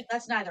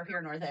 that's neither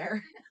here nor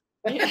there.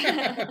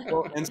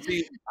 Well, and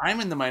see, I'm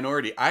in the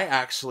minority.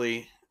 I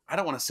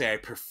don't want to say I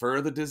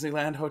prefer the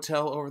Disneyland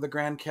Hotel over the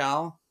Grand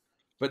Cal,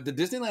 but the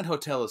Disneyland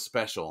Hotel is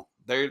special.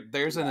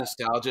 There's a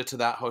nostalgia to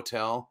that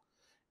hotel,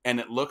 and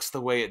it looks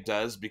the way it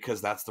does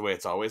because that's the way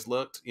it's always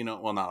looked. You know,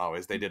 well, not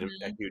always. They did a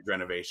huge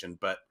renovation,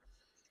 but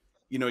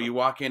you know, you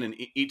walk in and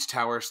each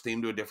tower is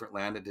themed to a different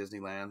land at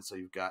Disneyland. So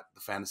you've got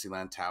the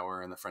Fantasyland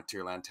Tower and the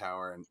Frontierland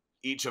Tower, and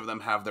each of them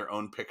have their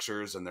own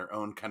pictures and their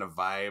own kind of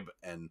vibe.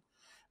 And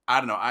I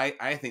don't know.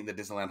 I think the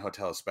Disneyland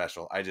Hotel is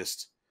special.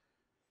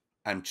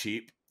 I'm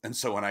cheap. And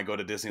so when I go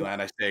to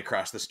Disneyland, I stay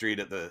across the street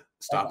at the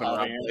Stop and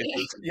Rob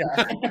places.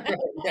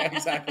 Yeah,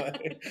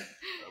 exactly.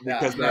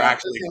 Because they're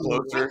actually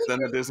closer than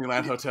the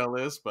Disneyland Hotel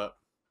is, but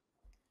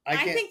I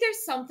think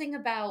there's something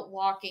about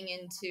walking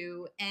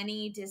into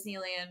any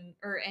Disneyland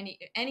or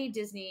any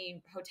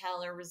Disney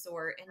hotel or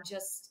resort and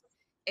just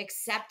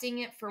accepting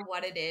it for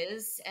what it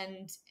is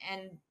and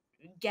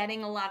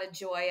getting a lot of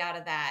joy out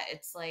of that.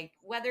 It's like,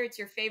 whether it's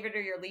your favorite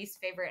or your least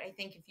favorite, I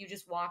think if you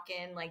just walk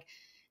in, like,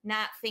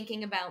 not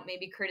thinking about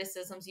maybe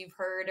criticisms you've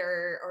heard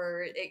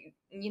or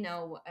you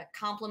know,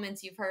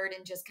 compliments you've heard,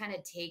 and just kind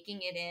of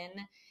taking it in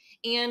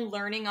and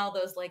learning all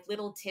those like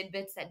little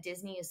tidbits that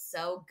Disney is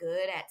so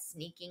good at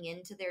sneaking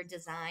into their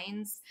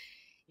designs.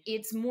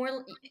 It's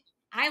more,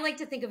 I like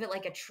to think of it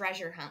like a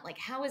treasure hunt. Like,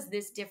 how is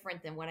this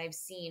different than what I've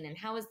seen? And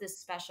how is this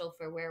special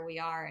for where we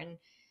are?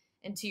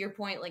 And to your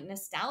point, like,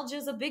 nostalgia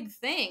is a big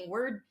thing.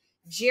 We're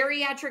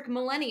geriatric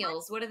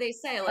millennials. What do they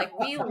say? Like,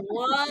 we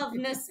love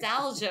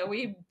nostalgia.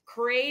 We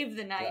crave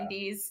the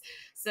 90s.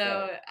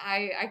 So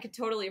I could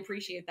totally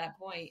appreciate that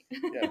point.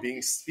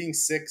 Being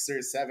 6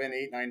 or 7,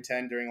 8, 9,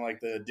 10 during like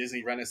the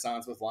Disney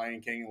Renaissance with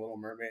Lion King and Little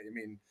Mermaid. I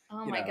mean,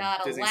 oh my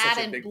God, Disney's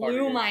Aladdin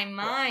blew my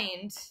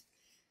mind.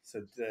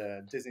 So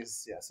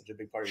Disney's such a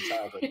big part of your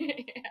childhood.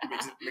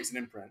 Makes an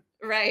imprint.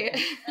 Right.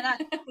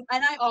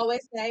 And I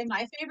always say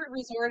my favorite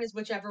resort is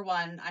whichever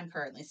one I'm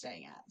currently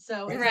staying at.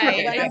 So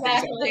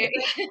exactly.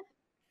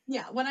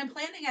 Yeah, when I'm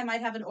planning, I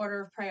might have an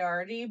order of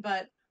priority,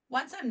 but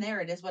once I'm there,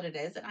 it is what it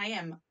is, and I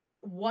am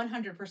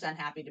 100%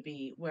 happy to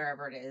be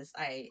wherever it is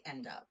I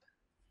end up.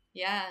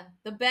 Yeah,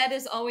 the bed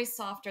is always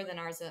softer than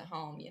ours at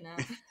home, you know.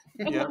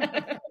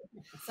 Yeah.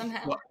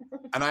 Somehow. Well,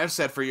 and I've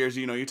said for years,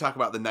 you know, you talk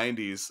about the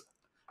 90s.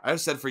 I've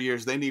said for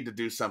years they need to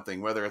do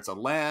something, whether it's a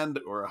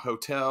land or a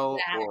hotel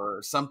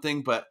or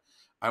something, but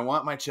I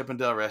want my Chip 'n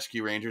Dale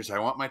Rescue Rangers. I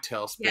want my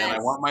Tailspin. Yes. I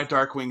want my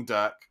Darkwing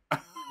Duck. I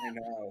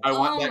know. I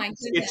want that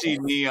sketchy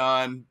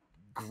neon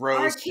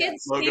gross Our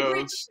kids' logos.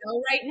 Favorite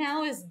show right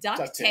now is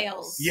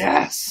DuckTales.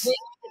 Yes.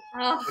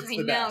 Oh, I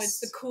know. Best. It's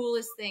the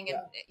coolest thing. And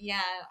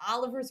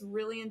Oliver's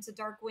really into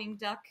Darkwing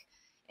Duck.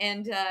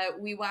 And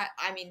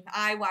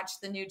I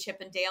watched the new Chip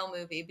 'n Dale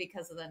movie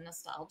because of the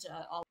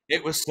nostalgia.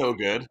 It was so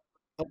good.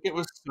 It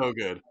was so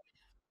good.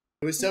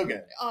 It was so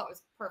good. Oh, it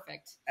was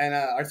perfect. And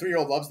our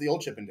 3-year-old loves the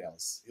old Chip 'n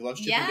Dales. He loves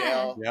Chip 'n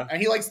Dale. Yeah.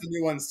 And he likes the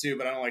new ones too,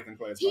 but I don't like them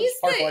quite as much.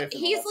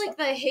 He's like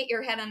the hit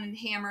your head on a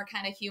hammer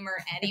kind of humor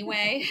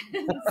anyway.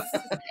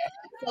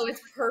 So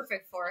it's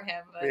perfect for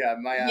him. But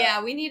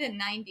we need a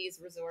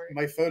 90s resort.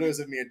 My photos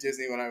of me at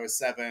Disney when I was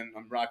 7,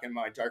 I'm rocking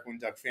my Darkwing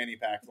Duck fanny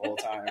pack the whole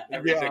time.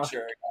 Every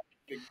picture, I got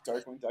a big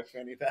Darkwing Duck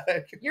fanny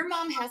pack. Your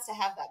mom has to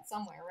have that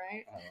somewhere,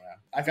 right? Oh, yeah.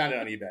 I found it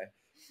on eBay.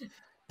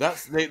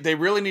 They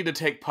really need to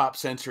take Pop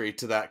Century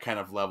to that kind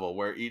of level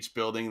where each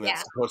building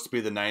that's supposed to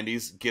be the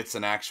 90s gets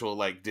an actual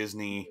like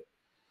Disney.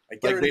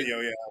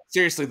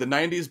 Seriously, the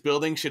 90s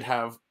building should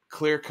have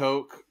clear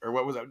Coke or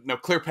what was that? No,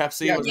 clear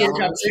Pepsi. Yeah, clear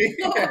Pepsi.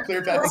 Yeah,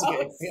 clear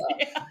Pepsi.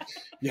 Yeah.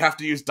 You have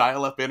to use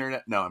dial-up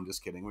internet. No, I'm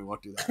just kidding. We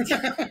won't do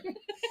that.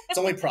 It's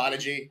only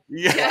Prodigy.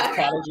 Yeah.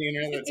 Prodigy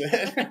internet.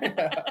 That's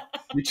it.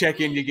 You check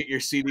in, you get your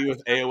CD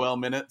with AOL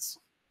minutes.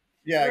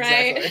 Yeah,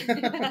 exactly.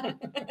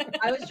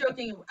 I was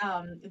joking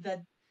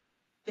that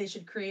they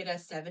should create a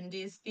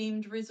 70s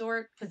themed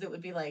resort because it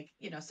would be like,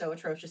 you know, so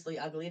atrociously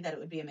ugly that it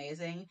would be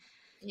amazing.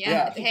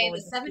 Yeah. Hey,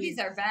 the 70s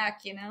are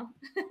back, you know?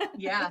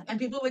 Yeah. And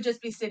people would just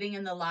be sitting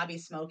in the lobby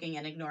smoking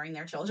and ignoring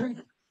their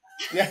children.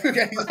 Yeah.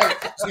 Okay.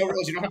 There's no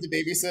rules. You don't have to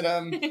babysit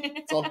them.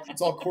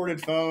 It's all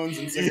corded phones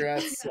and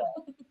cigarettes.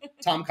 Yeah.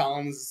 Tom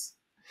Collins.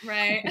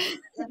 Right.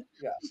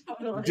 Yeah.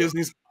 Totally.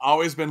 Disney's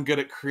always been good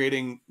at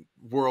creating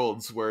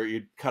worlds where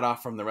you cut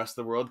off from the rest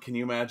of the world. Can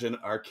you imagine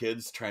our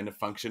kids trying to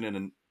function in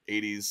an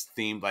 80s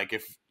theme, like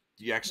if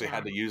you actually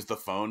had to use the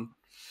phone?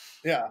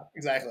 Yeah,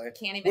 exactly.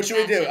 Can't even what should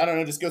we do? imagine. I don't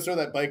know. Just go throw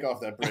that bike off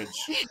that bridge.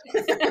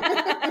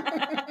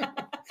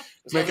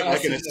 Make it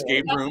like an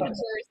escape Up room. to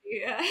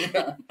Jersey,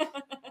 Yeah.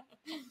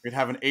 We'd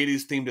have an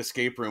 80s themed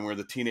escape room where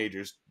the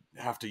teenagers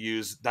have to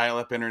use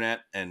dial-up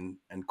internet and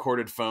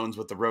corded phones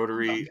with the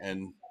rotary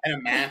and a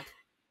map.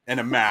 And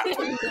a map.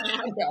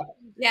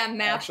 Yeah,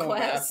 MapQuest.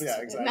 Map.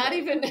 Yeah, exactly. Not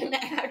even an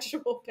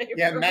actual paper.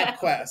 Yeah,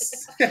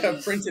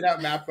 MapQuest. Printed out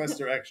MapQuest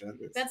directions.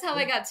 That's how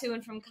I got to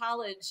and from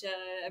college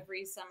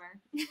every summer.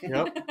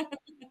 Yep.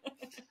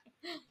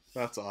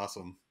 That's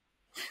awesome.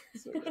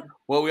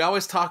 Well, we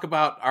always talk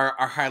about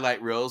our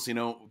highlight reels, you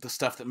know, the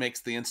stuff that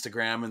makes the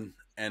Instagram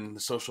and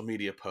the social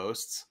media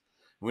posts.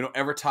 We don't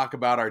ever talk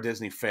about our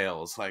Disney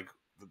fails, like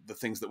the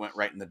things that went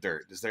right in the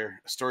dirt. Is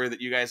there a story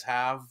that you guys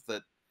have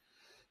that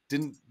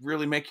didn't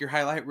really make your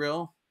highlight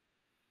reel?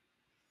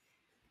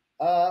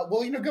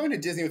 Well, you know, going to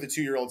Disney with a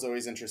 2-year-old is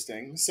always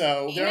interesting.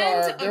 So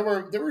there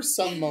were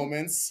some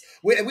moments.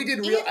 We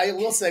did I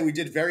will say we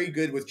did very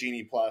good with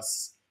Genie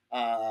Plus.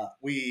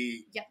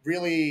 We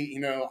really, you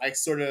know, I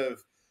sort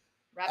of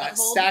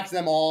stacked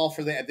them all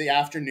for the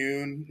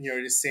afternoon. You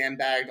know, just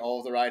sandbagged all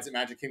of the rides at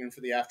Magic Kingdom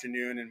for the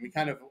afternoon, and we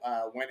kind of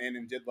went in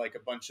and did like a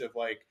bunch of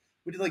like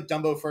we did like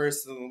Dumbo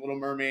first and the Little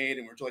Mermaid,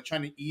 and we're like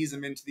trying to ease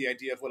them into the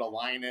idea of what a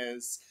line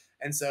is.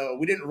 And so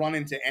we didn't run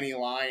into any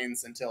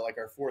lines until like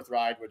our 4th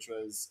ride, which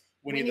was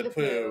Winnie the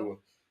Pooh.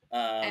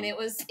 And it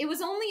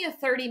was only a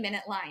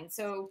 30-minute line,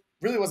 so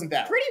really wasn't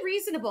bad. Pretty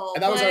reasonable.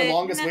 And that was our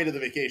longest way to the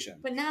vacation.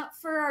 But not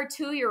for our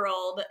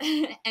 2-year-old,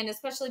 and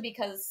especially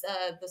because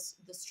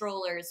the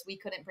strollers, we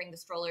couldn't bring the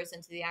strollers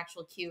into the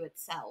actual queue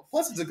itself.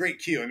 Plus, it's a great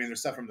queue. I mean, there's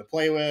stuff for him to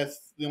play with.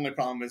 The only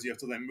problem is you have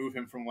to then move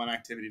him from one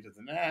activity to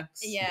the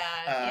next.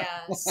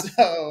 Yeah.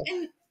 So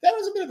that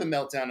was a bit of a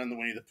meltdown on the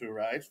Winnie the Pooh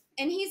ride.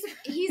 And he's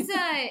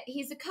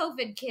a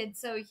COVID kid,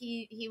 so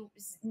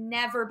he's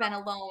never been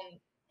alone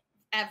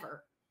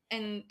ever.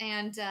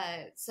 And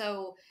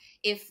so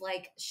if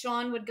like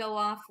Sean would go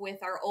off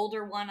with our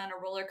older one on a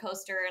roller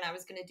coaster and I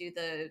was going to do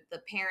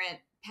the parent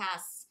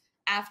pass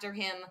after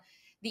him,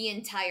 the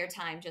entire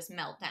time just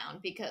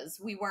meltdown because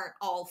we weren't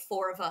all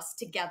 4 of us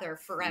together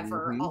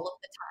forever all of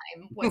the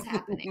time was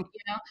happening,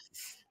 you know?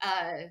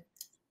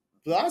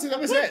 But honestly, that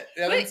was it.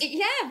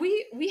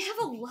 We have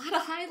a lot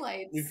of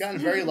highlights. We've gotten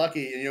very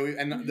lucky, you know,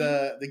 and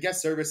the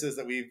guest services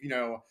that we've, you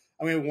know,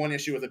 I mean, one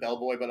issue with the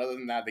bellboy, but other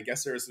than that, the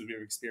guest services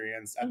we've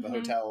experienced at the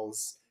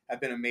hotels have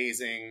been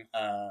amazing.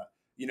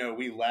 You know,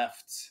 we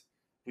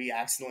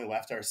accidentally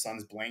left our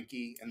son's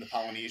blankie in the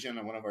Polynesian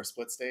on one of our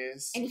split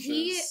stays. And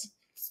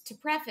to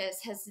preface,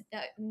 has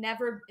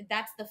never,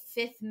 that's the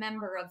 5th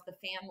member of the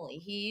family.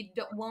 He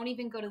won't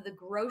even go to the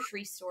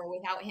grocery store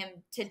without him.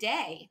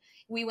 Today,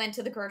 we went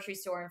to the grocery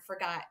store and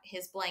forgot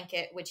his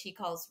blanket, which he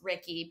calls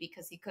Ricky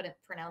because he couldn't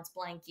pronounce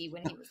blankie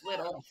when he was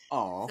little.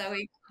 Oh, so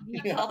he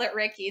called it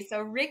Ricky.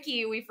 So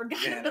Ricky, we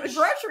forgot at the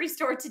grocery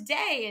store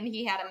today, and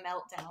he had a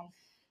meltdown.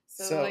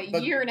 So a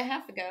year and a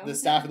half ago. The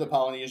staff of the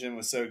Polynesian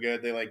was so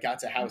good. They like got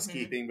to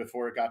housekeeping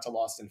before it got to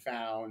Lost and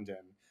Found, and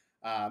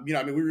you know,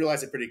 I mean, we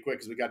realized it pretty quick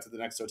because we got to the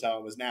next hotel.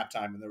 It was nap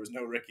time, and there was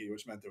no Ricky,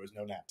 which meant there was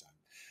no nap time.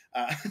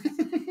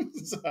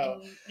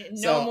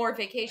 No more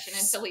vacation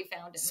until we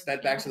found him.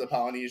 Sped back to the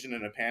Polynesian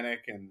in a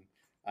panic, and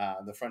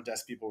the front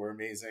desk people were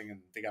amazing,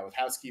 and they got with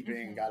housekeeping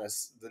and got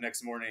us the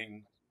next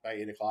morning by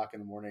 8:00 in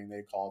the morning.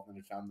 They called and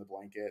had found the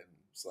blanket, and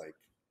it's like,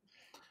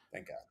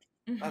 thank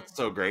God. That's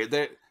so great.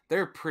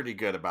 They're pretty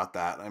good about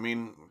that. I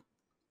mean,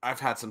 I've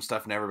had some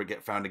stuff never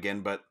get found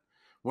again, but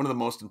one of the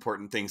most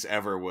important things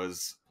ever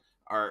was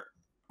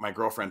my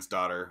girlfriend's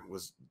daughter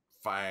was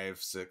 5,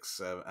 6,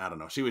 7, I don't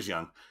know. She was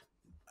young,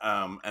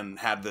 and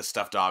had this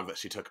stuffed dog that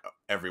she took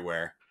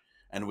everywhere.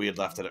 And we had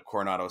left it at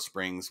Coronado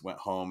Springs, went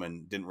home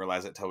and didn't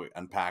realize it till we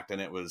unpacked.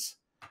 And it was,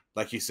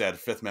 like you said,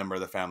 5th member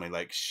of the family.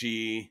 Like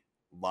she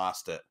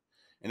lost it.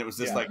 And it was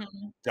this like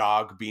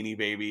dog beanie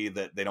baby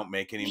that they don't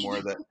make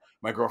anymore that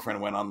my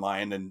girlfriend went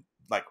online and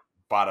like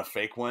bought a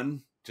fake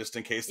one just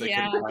in case they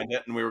couldn't find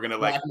it. And we were going to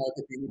like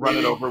run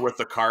it over with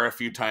the car a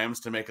few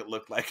times to make it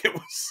look like it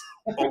was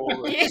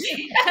old.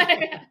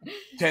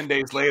 10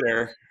 days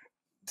later,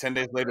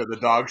 the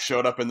dog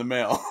showed up in the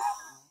mail.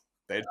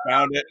 They'd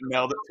found it and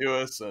mailed it to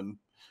us, and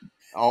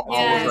all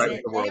was right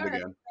with the world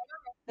again.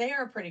 They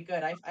are pretty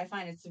good. I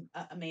find it's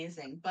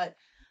amazing. But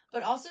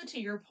also to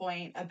your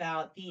point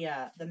about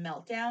the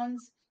meltdowns,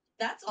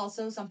 that's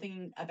also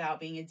something about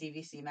being a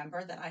DVC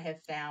member that I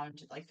have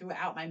found like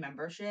throughout my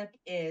membership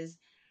is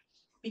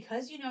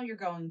because you know you're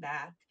going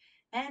back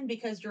and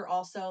because you're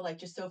also like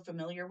just so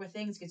familiar with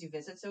things because you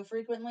visit so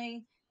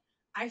frequently,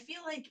 I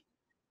feel like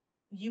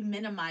you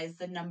minimize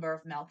the number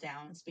of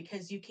meltdowns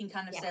because you can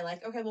kind of say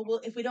like, okay,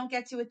 well, if we don't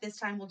get to it this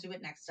time, we'll do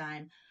it next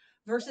time,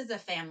 versus a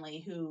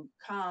family who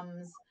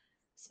comes,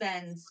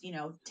 spends, you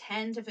know,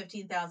 $10,000 to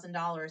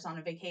 $15,000 on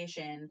a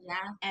vacation, yeah,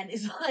 and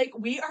is like,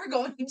 we are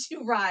going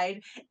to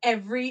ride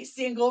every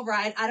single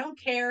ride. I don't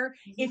care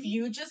if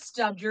you just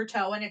stubbed your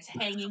toe and it's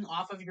hanging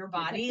off of your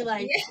body.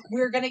 Like, yeah.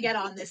 we're gonna get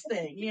on this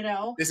thing, you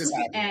know. This is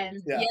happening.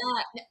 And yeah,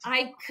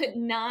 I could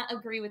not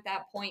agree with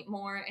that point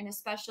more, and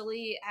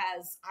especially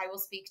as I will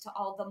speak to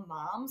all the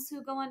moms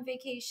who go on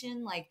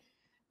vacation. Like,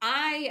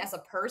 I, as a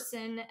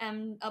person,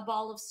 am a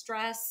ball of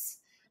stress.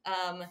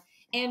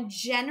 And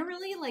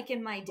generally, like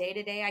in my day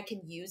to day, I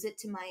can use it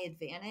to my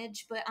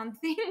advantage. But on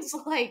things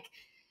like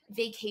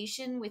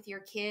vacation with your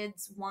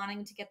kids,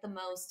 wanting to get the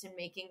most and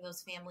making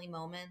those family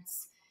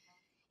moments,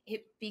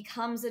 it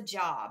becomes a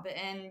job.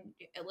 And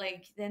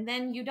like, and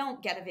then you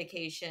don't get a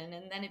vacation.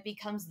 And then it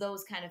becomes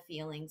those kind of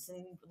feelings.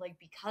 And like,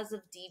 because of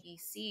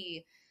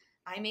DVC,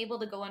 I'm able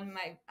to go on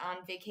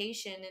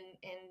vacation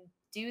and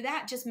do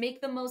that. Just make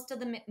the most of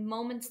the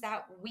moments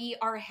that we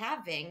are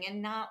having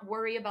and not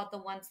worry about the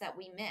ones that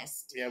we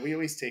missed. Yeah, we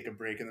always take a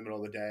break in the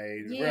middle of the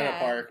day. Yeah. We're at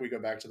a park, we go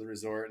back to the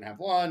resort and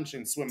have lunch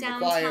and swim in the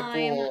quiet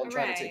pool and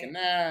try to take a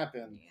nap.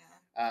 And,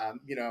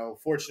 you know,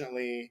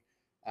 fortunately,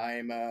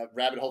 I'm a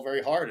rabbit hole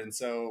very hard, and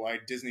so I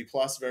Disney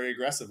Plus very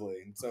aggressively.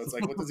 And so it's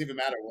like, what does it even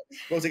matter?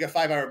 We'll take a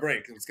 5-hour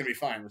break. It's gonna be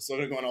fine. We're still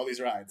gonna go on all these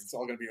rides. It's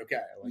all gonna be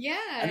okay. Like,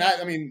 yeah. And that,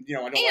 I mean, you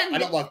know, I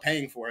don't love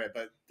paying for it,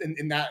 but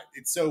in that,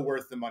 it's so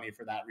worth the money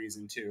for that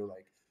reason too.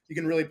 Like, you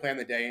can really plan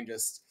the day and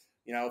just,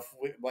 you know, if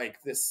we,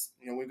 like this,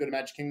 you know, we go to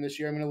Magic Kingdom this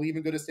year. I'm gonna leave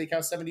and go to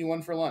Steakhouse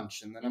 71 for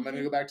lunch, and then I'm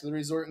gonna go back to the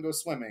resort and go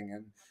swimming.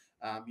 And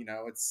you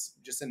know, it's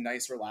just a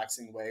nice,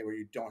 relaxing way where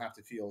you don't have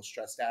to feel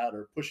stressed out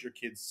or push your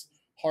kids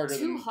harder.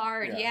 Too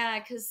hard, yeah,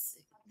 because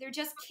they're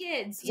just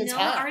kids, you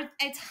know.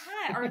 It's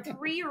hot. Our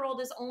 3-year-old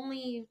is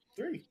only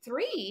three.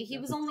 He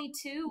was only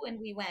 2 when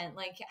we went.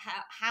 Like,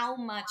 how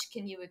much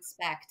can you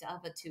expect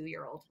of a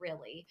 2-year-old,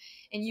 really?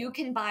 And you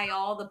can buy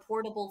all the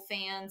portable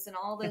fans and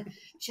all the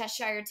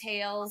Cheshire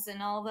tails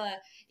and all the,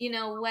 you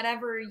know,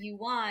 whatever you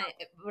want.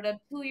 But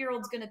a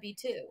 2-year-old's gonna be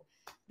 2.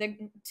 The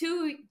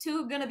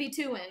two gonna be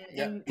 2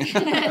 and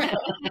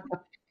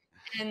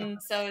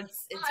and so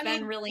it's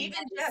been really even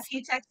nice. Jeff,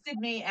 he texted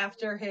me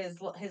after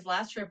his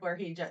last trip where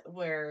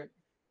where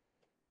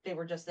they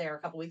were just there a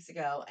couple weeks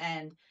ago,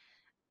 and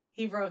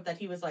he wrote that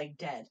he was like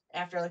dead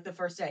after like the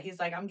first day. He's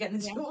like, I'm getting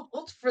too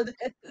old for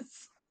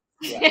this.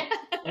 Yeah.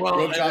 Well,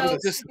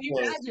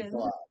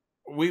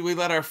 we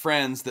let our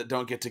friends that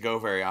don't get to go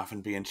very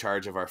often be in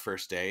charge of our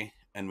first day,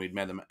 and we'd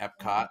met them at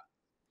Epcot,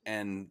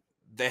 and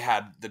they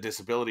had the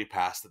disability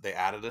pass that they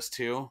added us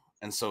to,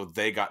 and so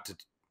they got to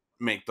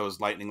make those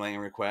lightning lane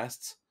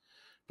requests.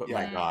 But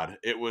my God,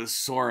 it was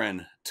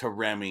Soarin' to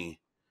Remy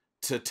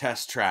to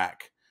Test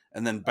Track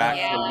and then back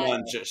for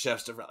lunch at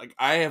Chef's Different. Like,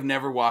 I have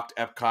never walked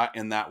Epcot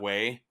in that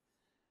way.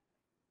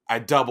 I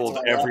doubled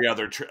every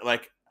other trip.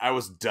 Like, I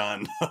was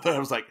done. I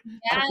was like,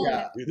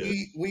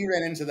 we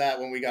ran into that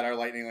when we got our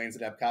lightning lanes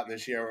at Epcot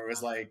this year, where it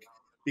was like,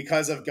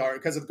 because of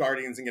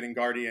Guardians and getting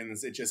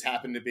Guardians, it just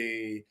happened to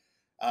be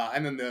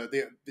and then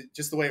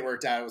just the way it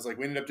worked out, it was like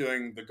we ended up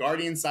doing the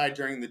Guardian side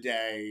during the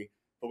day,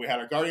 but we had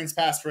our Guardians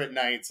pass for at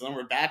night, so then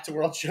we're back to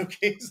World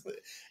Showcase.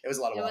 It was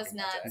a lot of walking.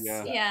 It was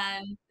nuts. Yeah.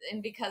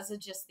 And because of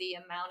just the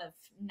amount of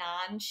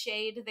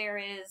non-shade there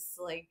is,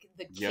 like,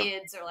 the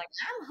kids are like,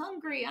 I'm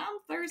hungry, I'm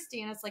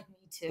thirsty, and it's like, me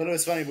too. But it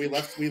was funny. We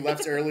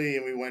left early,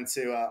 and we went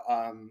to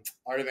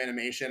Art of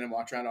Animation and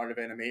walked around Art of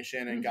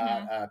Animation and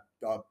got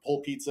a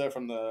whole pizza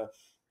from the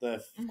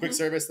quick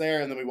service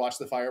there, and then we watched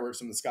the fireworks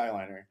from the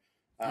Skyliner.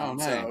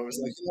 Nice. So it was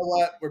like, you know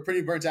what? We're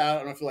pretty burnt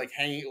out. I don't feel like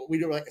hanging. We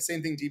do like the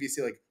same thing.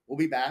 DVC, like, we'll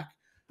be back.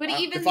 But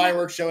even the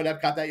fireworks show at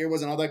Epcot that year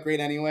wasn't all that great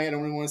anyway. I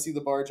don't really want to see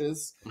the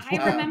barges.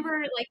 I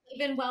remember, like,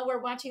 even while we're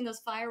watching those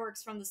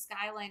fireworks from the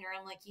Skyliner,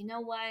 I'm like, you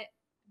know what?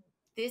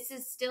 This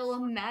is still a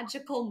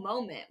magical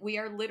moment. We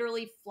are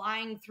literally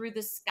flying through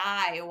the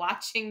sky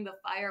watching the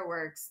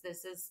fireworks.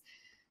 This is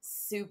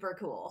super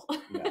cool.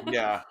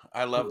 Yeah,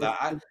 I love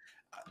that.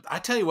 I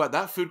tell you what,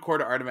 that food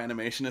court at Art of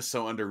Animation is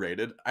so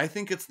underrated. I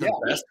think it's the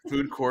best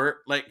food court.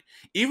 Like,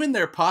 even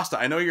their pasta.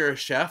 I know you're a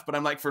chef, but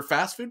I'm like, for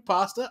fast food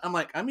pasta, I'm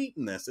like, I'm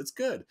eating this. It's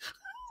good.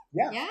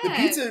 Yeah. The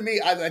pizza to me,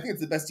 I think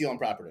it's the best deal on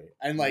property.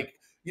 And like,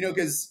 you know,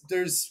 because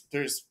there's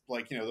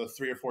like, you know, the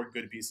 3 or 4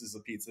 good pieces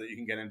of pizza that you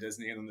can get in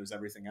Disney, and then there's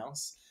everything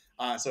else.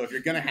 So if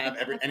you're gonna have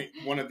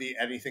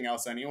anything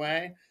else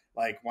anyway,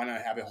 like, why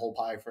not have a whole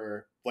pie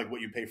for like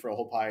what you pay for a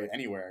whole pie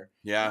anywhere?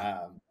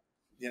 Yeah.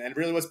 And it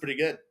really was pretty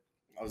good.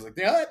 I was like,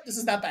 you know what? This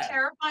is not bad.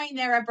 Terrifying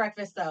there at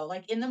breakfast, though.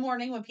 Like, in the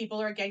morning when people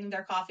are getting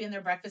their coffee and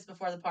their breakfast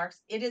before the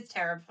parks, it is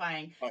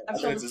terrifying. I've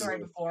told the story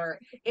before.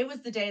 It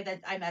was the day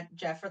that I met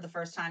Jeff for the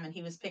first time, and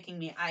he was picking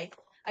me.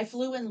 I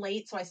flew in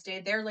late, so I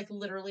stayed there like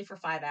literally for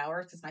 5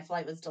 hours because my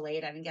flight was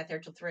delayed. I didn't get there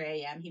till 3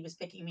 a.m. He was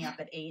picking me up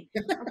at 8.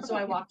 So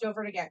I walked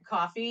over to get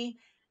coffee,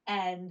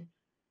 and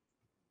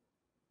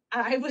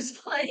I was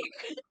like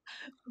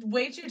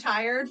way too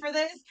tired for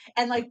this,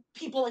 and like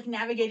people like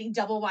navigating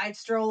double wide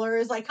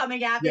strollers like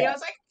coming at me. I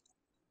was like,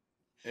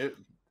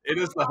 it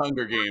is the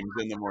Hunger Games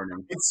in the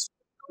morning. It's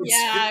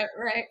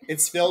right.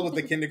 It's filled with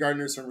the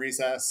kindergartners from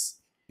recess.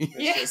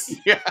 It's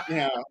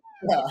yeah.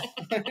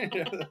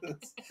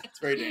 It's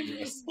very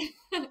dangerous.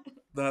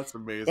 That's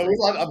amazing. But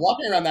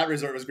walking around that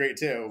resort was great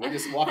too. We're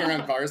just walking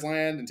around Cars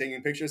Land and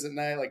taking pictures at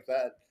night like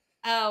that.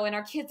 Oh, and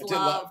our kids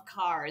love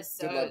cars.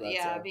 So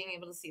being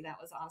able to see that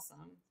was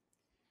awesome.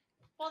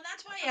 Well,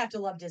 that's why you have to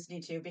love Disney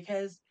too,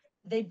 because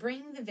they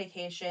bring the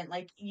vacation.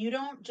 Like, you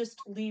don't just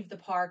leave the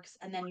parks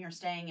and then you're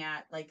staying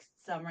at like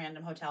some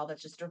random hotel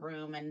that's just a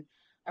room and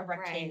a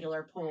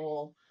rectangular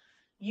pool.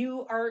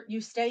 You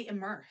stay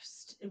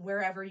immersed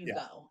wherever you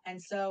go.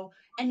 And so,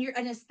 and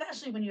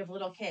especially when you have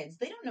little kids,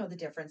 they don't know the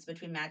difference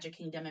between Magic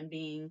Kingdom and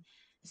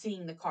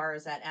seeing the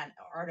cars at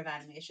Art of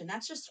Animation.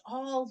 That's just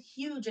all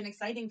huge and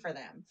exciting for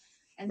them.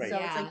 And so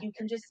it's like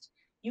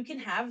you can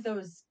have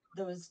those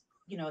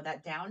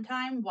that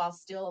downtime while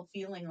still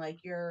feeling like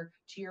you're,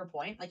 to your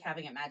point, like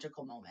having a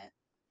magical moment.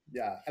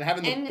 Yeah, and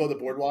having the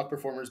boardwalk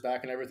performers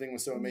back and everything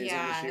was so amazing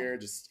this year.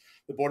 Just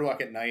the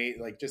boardwalk at night,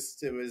 like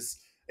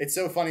it's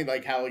so funny,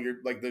 like how you're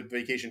like the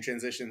vacation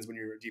transitions when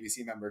you're a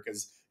DVC member,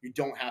 because you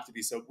don't have to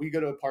be. So we go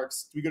to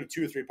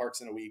 2 or 3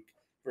 parks in a week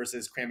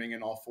versus cramming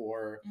in all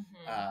 4.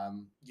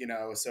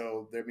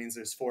 So that means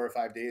there's 4 or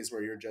 5 days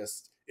where you're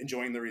just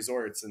enjoying the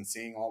resorts and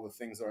seeing all the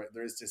things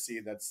there is to see.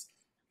 That's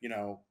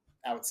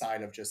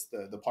outside of just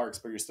the parks,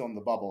 but you're still in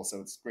the bubble, so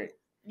it's great.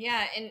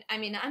 Yeah, and I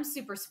mean, I'm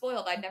super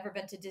spoiled. I've never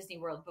been to Disney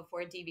World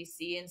before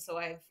DVC, and so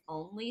I've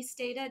only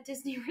stayed at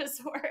Disney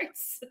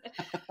resorts.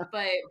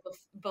 But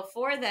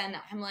before then,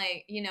 I'm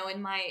like,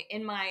 in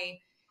my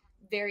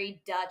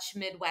very Dutch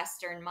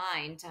Midwestern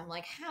mind, I'm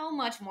like, how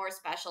much more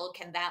special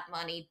can that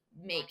money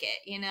make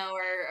it?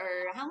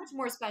 Or how much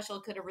more special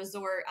could a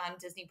resort on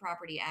Disney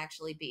property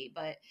actually be?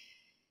 But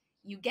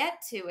you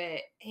get to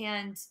it,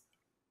 and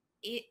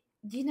it,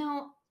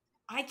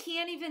 I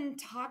can't even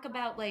talk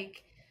about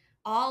like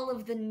all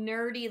of the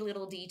nerdy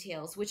little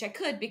details, which I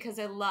could because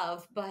I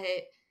love, but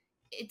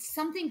it's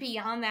something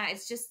beyond that.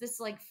 It's just this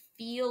like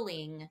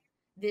feeling,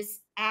 this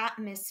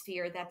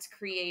atmosphere that's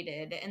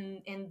created,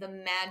 and the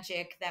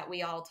magic that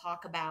we all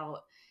talk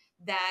about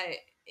that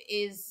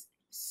is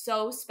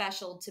so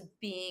special to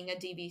being a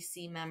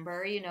DVC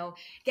member,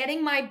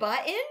 getting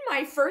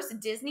my first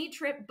Disney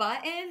trip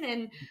button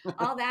and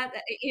all that,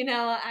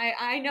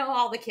 I know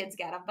all the kids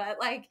get them, but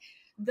like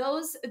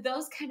those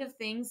kind of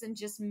things, and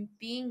just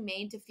being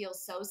made to feel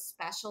so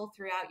special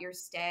throughout your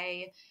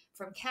stay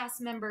from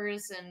cast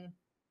members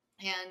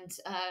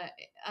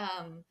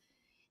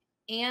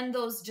and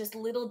those just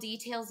little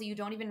details that you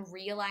don't even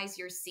realize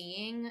you're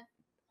seeing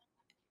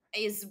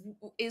is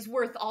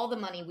worth all the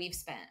money we've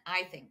spent,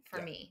 I think,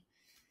 for me.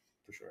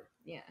 For sure.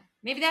 Yeah.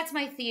 Maybe that's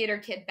my theater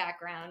kid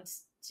background.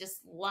 Just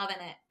loving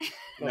it.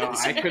 No,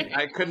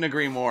 I couldn't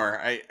agree more.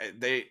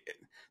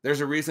 There's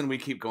a reason we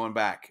keep going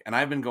back. And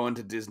I've been going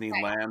to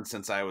Disneyland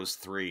since I was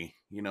 3,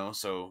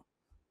 so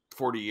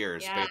 40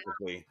 years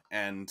basically.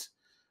 And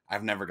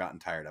I've never gotten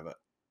tired of it.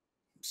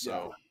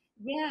 So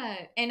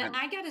yeah. And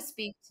I got to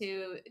speak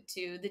to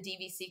the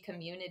DVC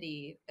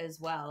community as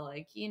well.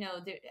 Like,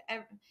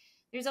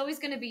 there's always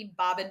going to be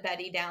Bob and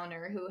Betty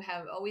Downer who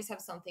always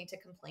have something to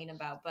complain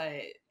about.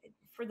 But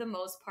for the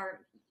most part,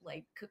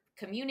 like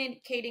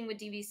communicating with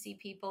DVC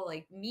people,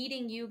 like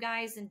meeting you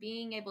guys and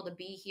being able to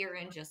be here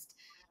and just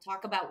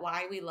talk about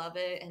why we love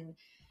it and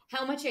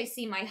how much I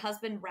see my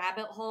husband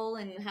rabbit hole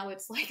and how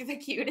it's like the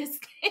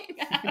cutest thing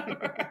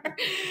ever.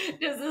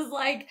 Just this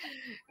like,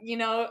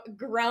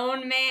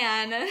 grown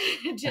man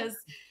just,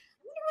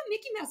 I wonder what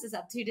Mickey Mouse is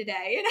up to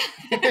today.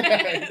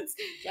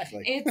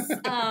 It's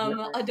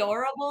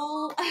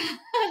adorable.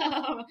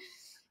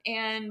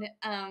 And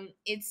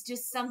it's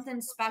just something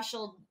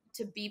special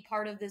to be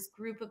part of this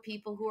group of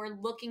people who are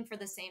looking for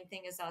the same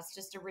thing as us,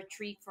 just a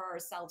retreat for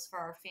ourselves, for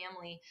our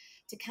family,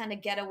 to kind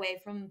of get away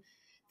from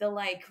the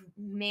like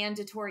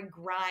mandatory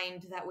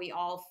grind that we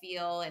all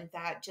feel, and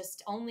that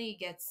just only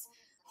gets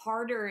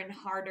harder and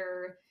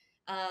harder,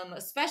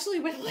 especially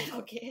with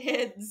little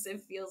kids.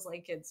 It feels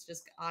like it's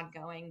just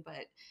ongoing,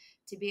 but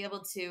to be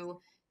able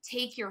to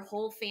take your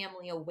whole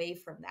family away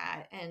from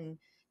that and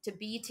to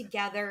be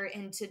together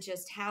and to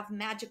just have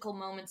magical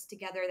moments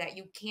together that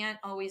you can't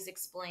always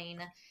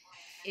explain.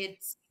 I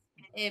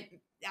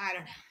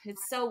don't know.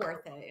 It's so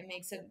worth it. It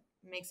makes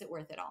it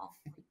worth it all.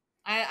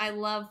 I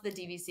love the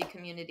DVC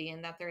community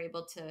and that they're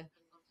able to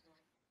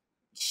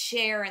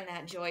share in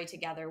that joy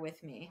together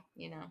with me,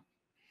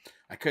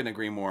 I couldn't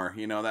agree more.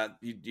 That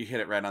you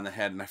hit it right on the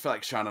head. And I feel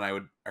like Sean and I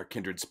are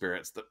kindred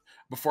spirits.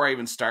 Before I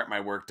even start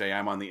my work day,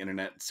 I'm on the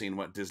internet seeing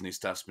what Disney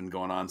stuff's been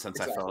going on since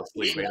I fell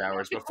asleep 8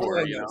 hours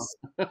before,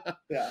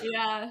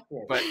 Yeah.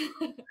 But,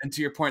 and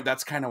to your point,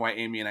 that's kind of why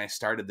Amy and I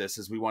started this,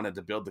 is we wanted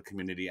to build the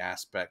community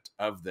aspect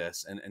of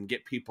this and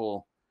get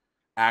people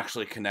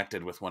actually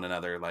connected with one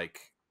another, like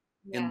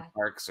in the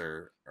parks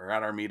or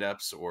at our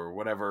meetups or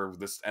whatever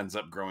this ends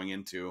up growing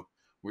into.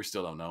 We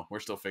still don't know. We're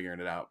still figuring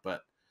it out,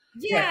 but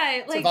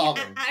like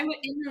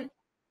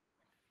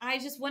I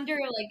just wonder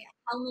like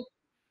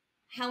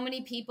how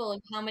many people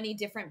and how many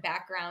different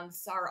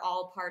backgrounds are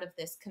all part of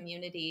this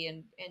community,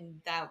 and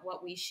that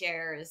what we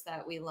share is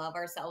that we love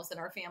ourselves and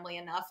our family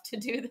enough to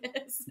do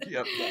this.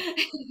 Yep.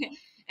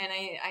 And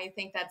I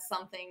think that's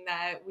something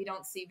that we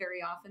don't see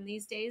very often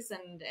these days,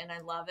 and I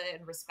love it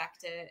and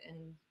respect it.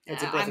 And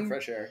it's a breath of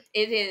fresh air.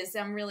 It is.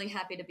 I'm really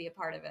happy to be a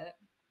part of it.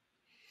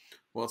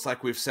 Well, it's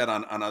like we've said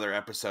on other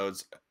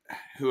episodes,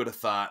 who would have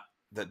thought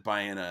that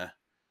buying a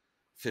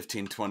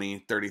 $15,000,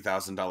 $20,000,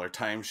 $30,000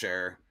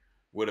 timeshare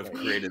would have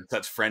created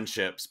such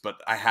friendships?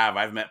 But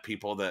I've met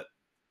people that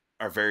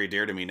are very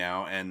dear to me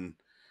now, and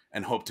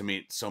hope to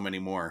meet so many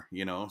more,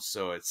 you know,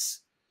 so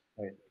it's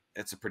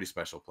a pretty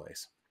special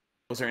place.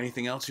 Was there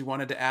anything else you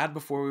wanted to add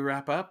before we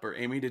wrap up? Or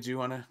Amy, did you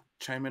want to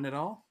chime in at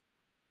all?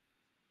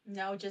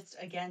 No, just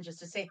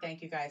to say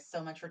thank you guys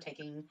so much for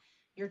taking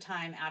your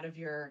time out of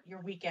your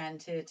weekend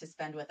to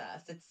spend with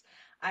us.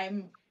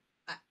 I'm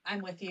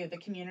with you. The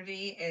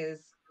community is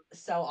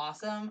so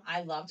awesome.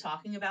 I love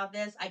talking about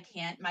this. I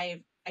can't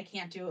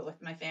do it with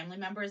my family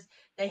members.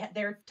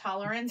 Their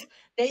tolerance.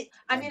 And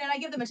I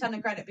give them a ton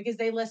of credit because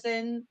they'll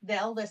listen,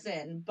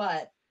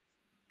 but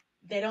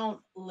they don't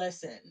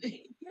listen.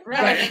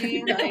 Right. I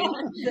mean,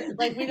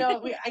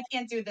 I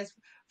can't do this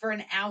for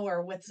an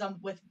hour with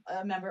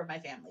a member of my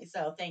family.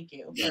 So thank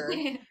you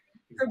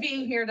for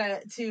being here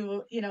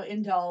to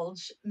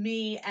indulge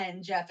me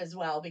and Jeff as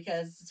well,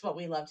 because it's what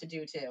we love to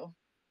do too.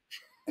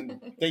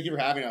 And thank you for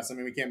having us. I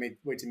mean, we can't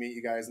wait to meet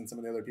you guys and some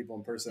of the other people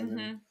in person. Mm-hmm.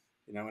 And,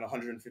 in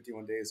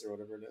 151 days or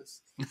whatever it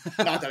is.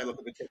 Not that I look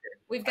at the ticket.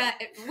 We've got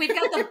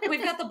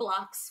the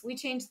blocks. We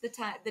changed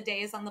the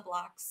days on the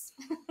blocks.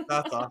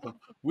 That's awesome.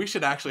 We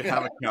should actually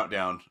have a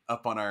countdown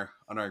up on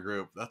our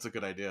group. That's a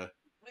good idea.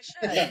 We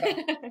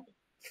should.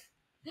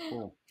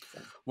 Cool.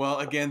 Well,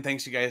 again,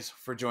 thanks you guys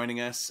for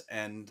joining us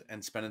and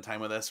spending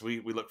time with us.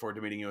 We look forward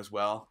to meeting you as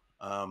well.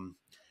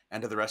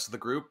 And to the rest of the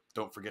group,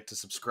 don't forget to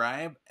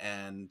subscribe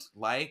and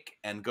like,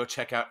 and go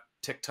check out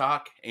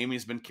TikTok.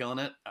 Amy's been killing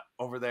it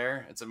over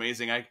there. It's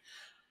amazing.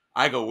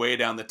 I go way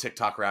down the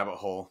TikTok rabbit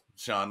hole,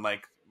 Sean.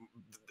 Like,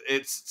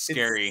 it's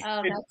scary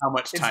how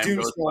much time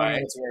goes by.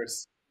 It's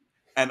worse.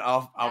 And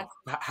I'll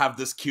have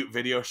this cute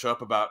video show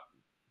up about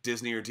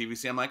Disney or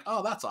DVC. I'm like,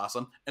 oh, that's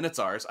awesome, and it's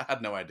ours. I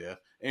had no idea.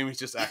 Amy's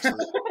just actually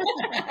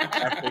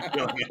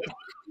killing it.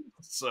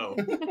 So,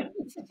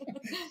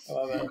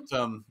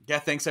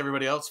 thanks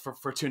everybody else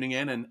for tuning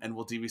in, and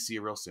we'll DVC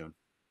you real soon.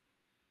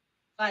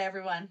 Bye,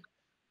 everyone.